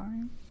 That's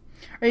fine.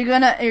 Are you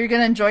gonna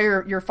enjoy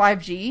your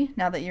 5G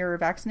now that you're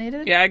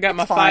vaccinated? Yeah, I got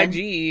my fine.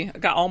 5G. I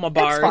got all my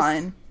bars. That's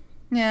fine.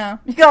 Yeah,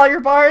 you got all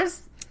your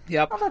bars.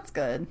 Yep. Oh, that's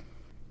good.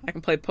 I can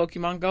play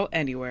Pokemon Go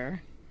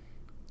anywhere.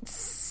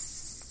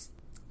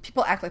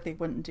 People act like they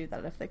wouldn't do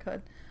that if they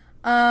could.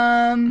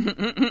 Now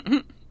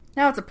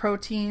it's a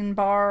protein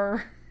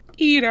bar.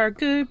 Eat our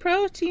good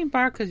protein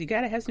bar, because you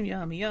gotta have some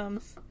yummy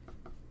yums.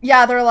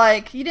 Yeah, they're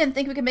like, you didn't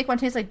think we could make one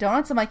taste like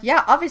donuts? I'm like,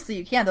 yeah, obviously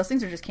you can. Those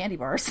things are just candy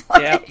bars.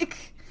 Like, yep.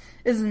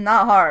 It's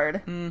not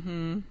hard.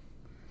 Mm-hmm.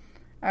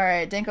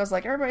 Alright, Danko's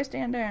like, everybody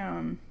stand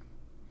down.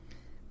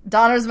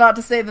 Donner's about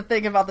to say the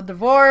thing about the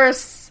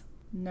divorce.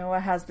 Noah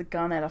has the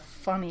gun at a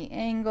funny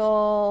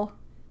angle.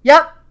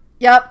 Yep.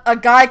 A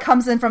guy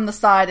comes in from the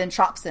side and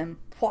chops him.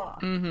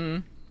 Mm-hmm.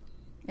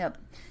 Yep.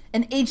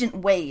 An Agent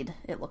Wade,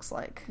 it looks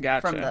like.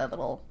 Gotcha. From the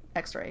little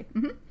x-ray.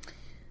 Mm-hmm.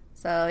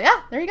 So,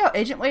 yeah, there you go.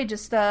 Agent Wade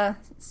just, tried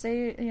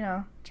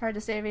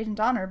to save Agent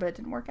Donner, but it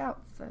didn't work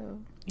out, so...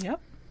 Yep.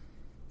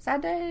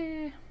 Sad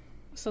day.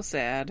 So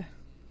sad.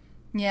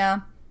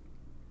 Yeah.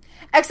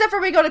 Except for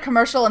we go to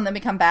commercial and then we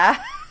come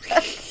back.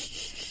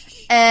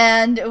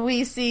 And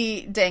we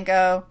see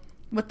Danko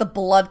with the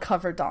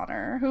blood-covered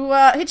Donner, who,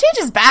 he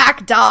changes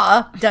back,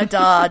 duh,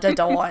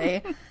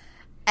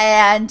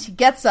 and he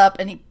gets up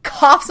and he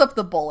coughs up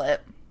the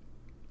bullet,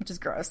 which is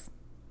gross.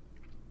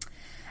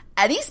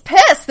 And he's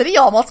pissed that he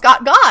almost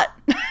got.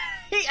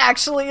 He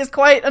actually is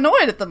quite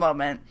annoyed at the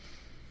moment.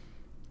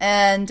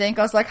 And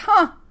Danko's like,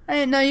 I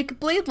didn't know you could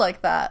bleed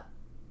like that.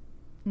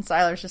 And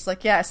Siler's just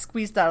like, yeah, I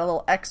squeezed out a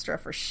little extra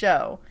for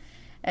show.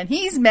 And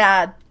he's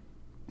mad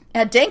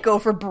at Danko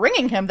for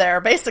bringing him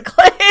there,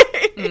 basically.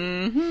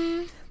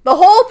 Mm-hmm. The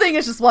whole thing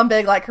is just one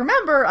big, like,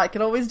 remember, I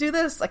can always do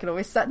this. I can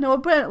always set Noah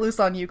Bennett loose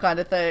on you kind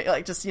of thing.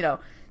 Like, just,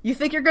 you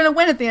think you're going to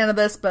win at the end of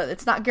this, but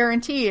it's not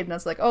guaranteed. And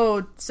it's like,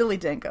 oh, silly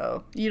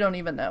Danko. You don't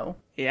even know.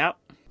 Yep.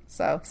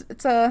 So,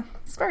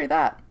 it's very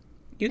that.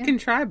 You can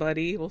try,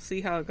 buddy. We'll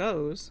see how it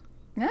goes.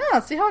 Yeah,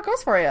 see how it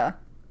goes for you.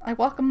 I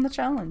welcome the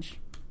challenge.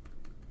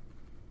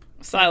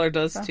 Siler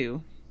does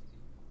too.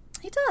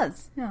 He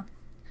does, yeah.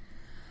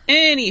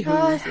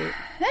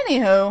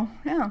 Anywho,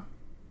 yeah.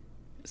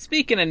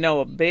 Speaking of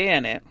Noah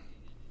Bennett,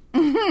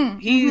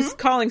 he's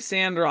calling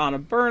Sandra on a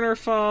burner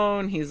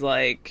phone. He's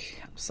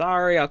like, I'm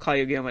sorry, I'll call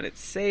you again when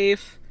it's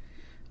safe.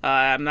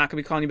 I'm not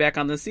going to be calling you back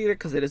on this either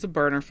because it is a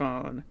burner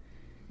phone.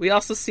 We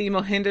also see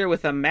Mohinder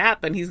with a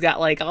map, and he's got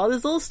like all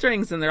these little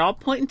strings, and they're all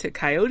pointing to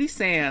Coyote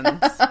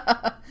Sands.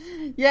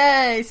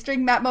 Yay!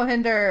 String map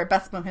Mohinder,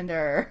 best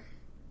Mohinder.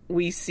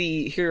 We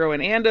see Hiro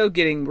and Ando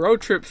getting road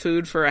trip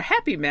food for a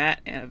happy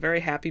Matt and a very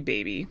happy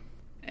baby.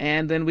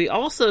 And then we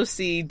also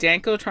see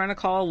Danko trying to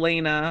call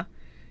Elena.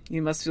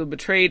 You must feel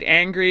betrayed,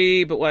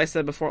 angry, but what I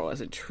said before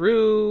wasn't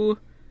true.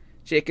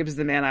 Jacob is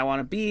the man I want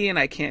to be, and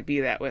I can't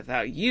be that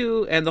without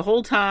you. And the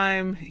whole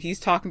time he's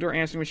talking to her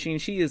answering machine,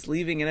 she is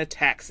leaving in a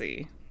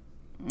taxi.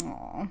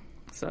 Aww.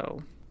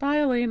 So, bye,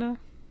 Elena.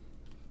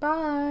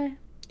 Bye.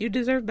 You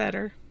deserve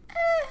better.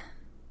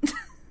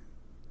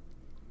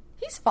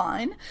 He's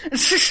fine.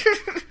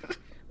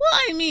 Well,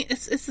 I mean,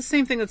 it's the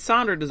same thing that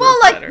Sandra deserves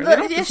better. They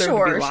don't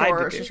deserve to be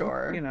lied to.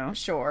 Sure. You know?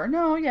 Sure.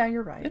 No, yeah,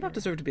 you're right. They don't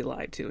deserve to be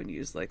lied to and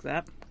used like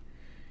that.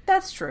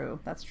 That's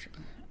true.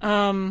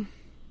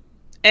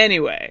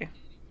 Anyway.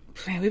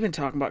 Man, we've been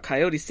talking about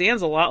Coyote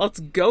Sands a lot. Let's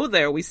go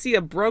there. We see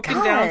a broken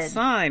down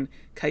sign.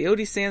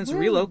 Coyote Sands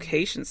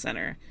Relocation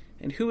Center.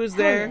 And who is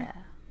there? Yeah.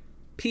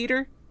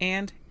 Peter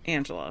and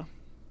Angela.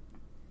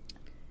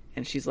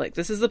 And she's like,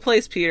 this is the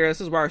place, Peter.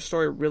 This is where our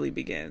story really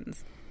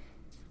begins.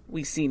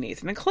 We see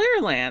Nathan and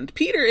Claire land.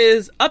 Peter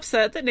is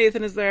upset that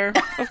Nathan is there,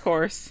 of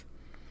course.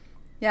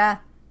 Yeah,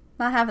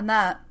 not having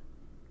that.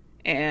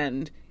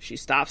 And she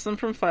stops them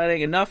from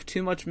fighting. Enough,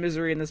 too much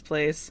misery in this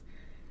place.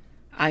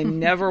 I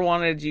never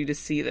wanted you to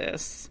see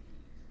this.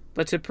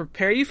 But to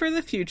prepare you for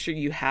the future,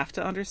 you have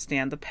to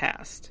understand the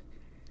past.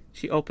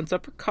 She opens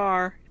up her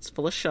car. It's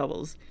full of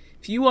shovels.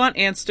 If you want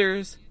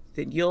answers,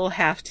 then you'll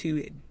have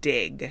to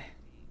dig.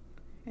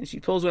 And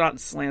she pulls one out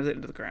and slams it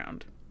into the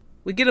ground.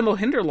 We get a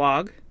Mohinder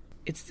log.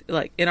 It's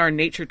like in our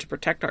nature to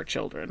protect our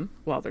children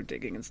while they're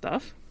digging and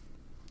stuff.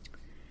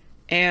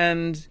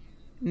 And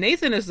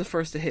Nathan is the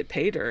first to hit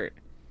pay dirt.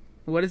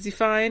 What does he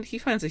find? He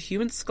finds a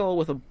human skull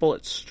with a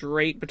bullet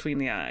straight between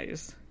the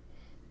eyes.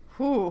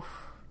 Whew.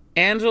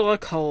 Angela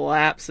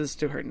collapses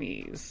to her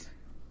knees.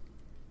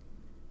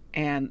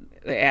 And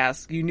they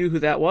ask, you knew who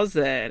that was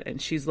then?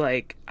 And she's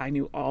like, I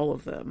knew all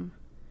of them.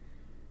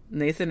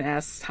 Nathan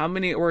asks, how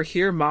many were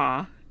here,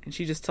 Ma? And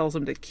she just tells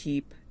him to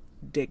keep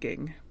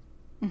digging.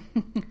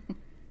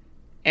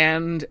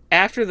 And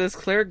after this,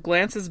 Claire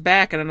glances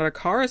back and another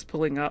car is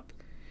pulling up.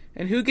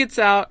 And who gets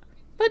out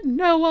but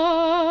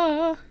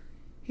Noah?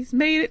 He's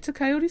made it to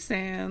Coyote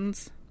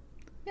Sands.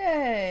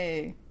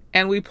 Yay.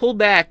 And we pull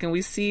back and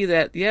we see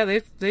that, yeah,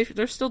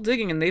 they're still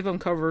digging and they've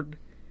uncovered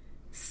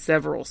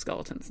several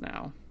skeletons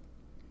now.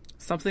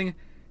 Something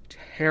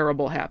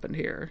terrible happened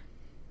here.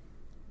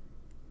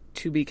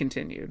 To be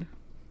continued.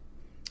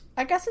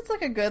 I guess it's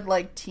like a good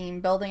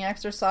team building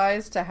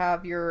exercise to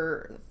have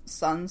your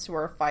sons who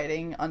are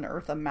fighting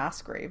unearth a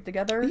mass grave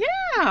together.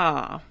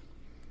 Yeah.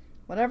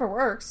 Whatever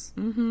works.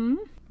 Mm-hmm.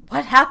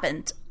 What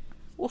happened?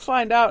 We'll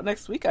find out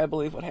next week, I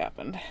believe, what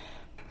happened.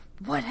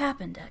 What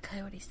happened at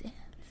Coyote Sands?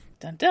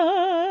 Dun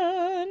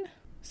dun!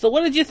 So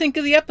what did you think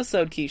of the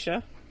episode,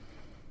 Keisha?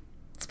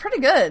 It's pretty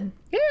good.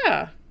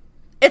 Yeah.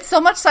 It's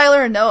so much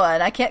Siler and Noah,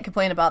 and I can't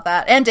complain about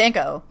that. And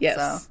Danko.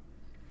 Yes. So.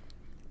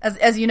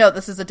 As you know,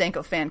 this is a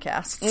Danko fan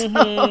cast. So.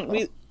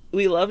 Mm-hmm.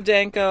 We love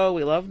Danko,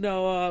 we love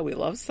Noah, we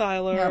love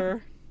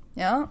Siler.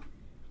 Yep.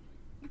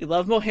 We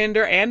love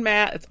Mohinder and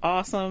Matt. It's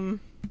awesome.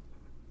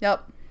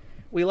 Yep.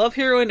 We love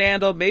Hiro and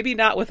Ando. Maybe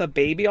not with a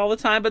baby all the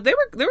time, but they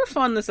were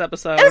fun this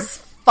episode. It was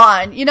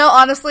fun. You know,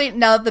 honestly,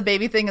 now that the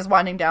baby thing is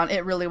winding down,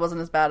 it really wasn't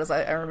as bad as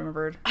I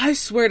remembered. I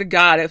swear to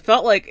God, it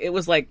felt like it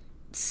was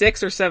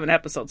 6 or 7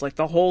 episodes.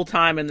 The whole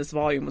time in this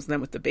volume was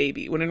them with the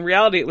baby. When in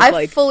reality, it was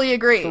I fully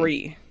agree.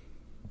 3.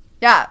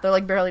 Yeah,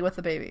 they're barely with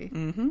the baby.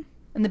 Mm-hmm.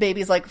 And the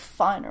baby's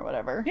fun or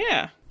whatever.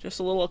 Yeah, just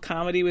a little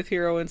comedy with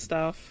Hiro and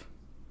stuff.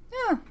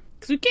 Yeah.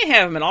 Because we can't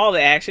have him in all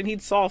the action.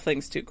 He'd solve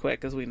things too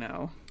quick, as we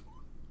know.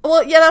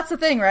 Well, yeah, that's the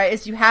thing, right?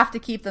 Is you have to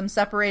keep them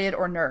separated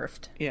or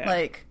nerfed.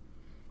 Yeah.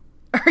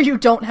 Or you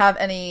don't have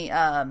any,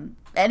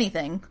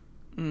 anything.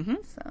 Mm-hmm.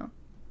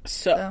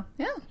 So,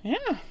 yeah.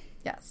 Yeah.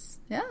 Yes.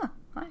 Yeah.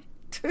 Hi.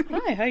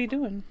 Hi, how you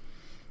doing?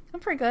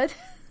 I'm pretty good.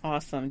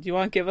 Awesome. Do you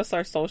want to give us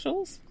our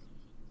socials?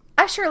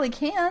 I surely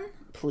can.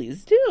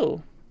 Please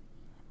do.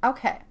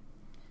 Okay.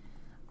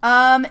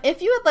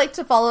 If you would like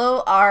to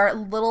follow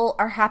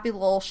our happy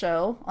little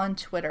show on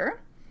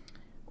Twitter,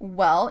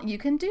 well, you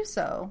can do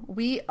so.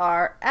 We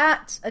are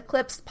at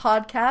Eclipse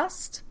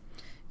Podcast.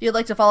 If you'd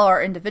like to follow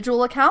our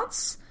individual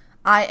accounts,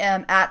 I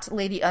am at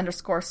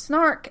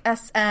lady_snark,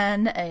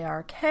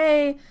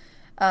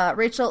 SNARK.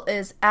 Rachel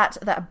is at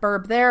that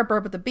burb there,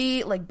 burb with a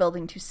B,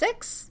 building to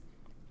 6.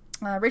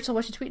 Rachel,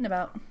 what's you tweeting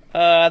about?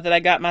 That I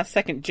got my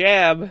second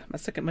jab, my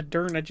second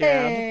Moderna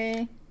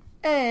jab.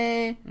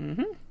 Hey.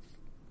 Mm-hmm.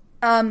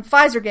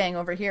 Pfizer gang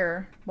over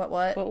here.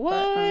 What? But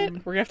we're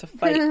gonna have to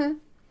fight.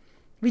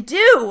 We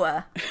do!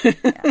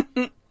 Yeah.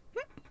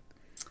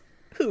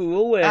 Who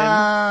will win?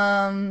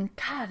 God,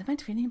 am I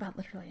tweeting about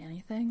literally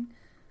anything?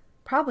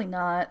 Probably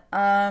not.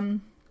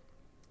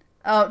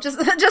 Just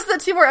the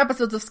 2 more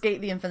episodes of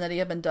Skate the Infinity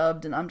have been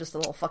dubbed, and I'm just a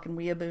little fucking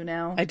weeaboo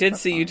now. I did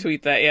see you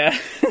tweet that, yeah.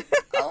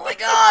 Oh my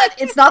god!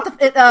 It's not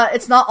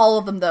it's not all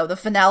of them though. The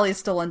finale is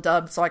still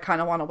undubbed, so I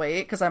kind of want to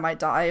wait because I might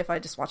die if I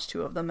just watch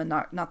 2 of them and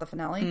not the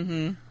finale.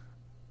 Mm-hmm.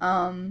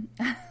 I'm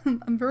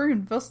very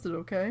invested.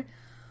 Okay.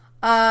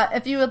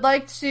 If you would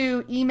like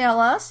to email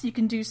us, you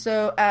can do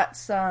so at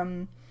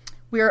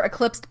we're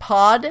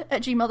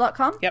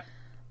eclipsedpod@gmail.com. Yep.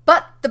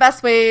 But the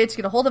best way to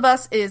get a hold of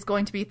us is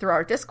going to be through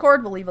our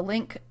Discord. We'll leave a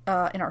link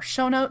in our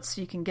show notes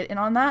so you can get in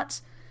on that.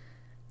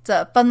 It's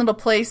a fun little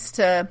place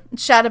to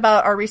chat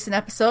about our recent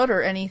episode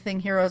or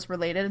anything Heroes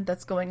related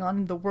that's going on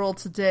in the world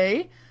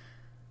today.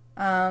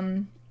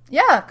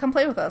 Yeah, come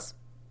play with us.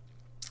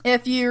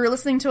 If you're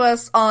listening to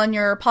us on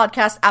your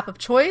podcast app of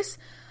choice,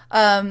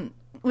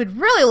 we'd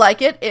really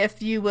like it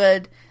if you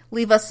would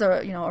leave us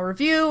a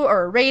review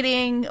or a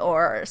rating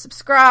or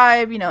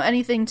subscribe,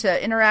 anything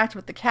to interact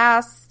with the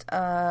cast.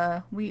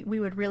 We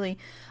would really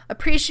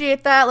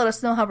appreciate that. Let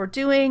us know how we're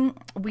doing.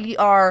 We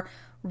are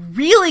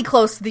really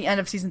close to the end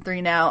of season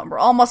 3 now. We're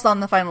almost on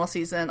the final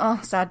season. Oh,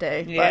 sad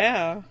day.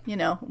 Yeah.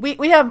 But,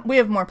 we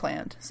have more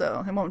planned,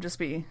 so it won't just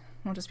be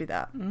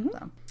that. Mm-hmm.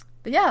 So.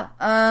 But yeah,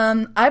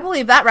 I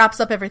believe that wraps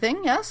up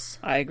everything, yes?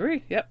 I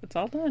agree. Yep, it's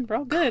all done. We're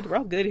all good. We're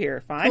all good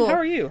here. Fine. Cool. How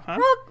are you, huh?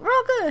 We're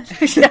all good.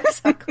 Yeah,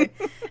 exactly.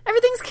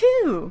 Everything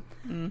cool.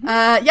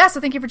 Mm-hmm. So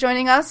thank you for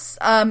joining us.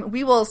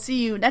 We will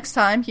see you next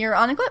time here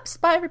on Eclipse.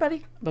 Bye,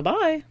 everybody.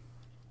 Bye-bye.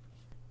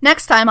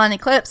 Next time on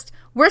Eclipsed,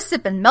 we're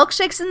sipping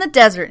milkshakes in the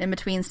desert in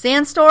between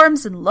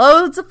sandstorms and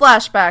loads of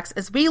flashbacks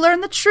as we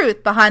learn the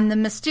truth behind the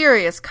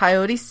mysterious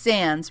Coyote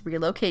Sands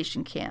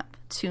relocation camp.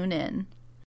 Tune in.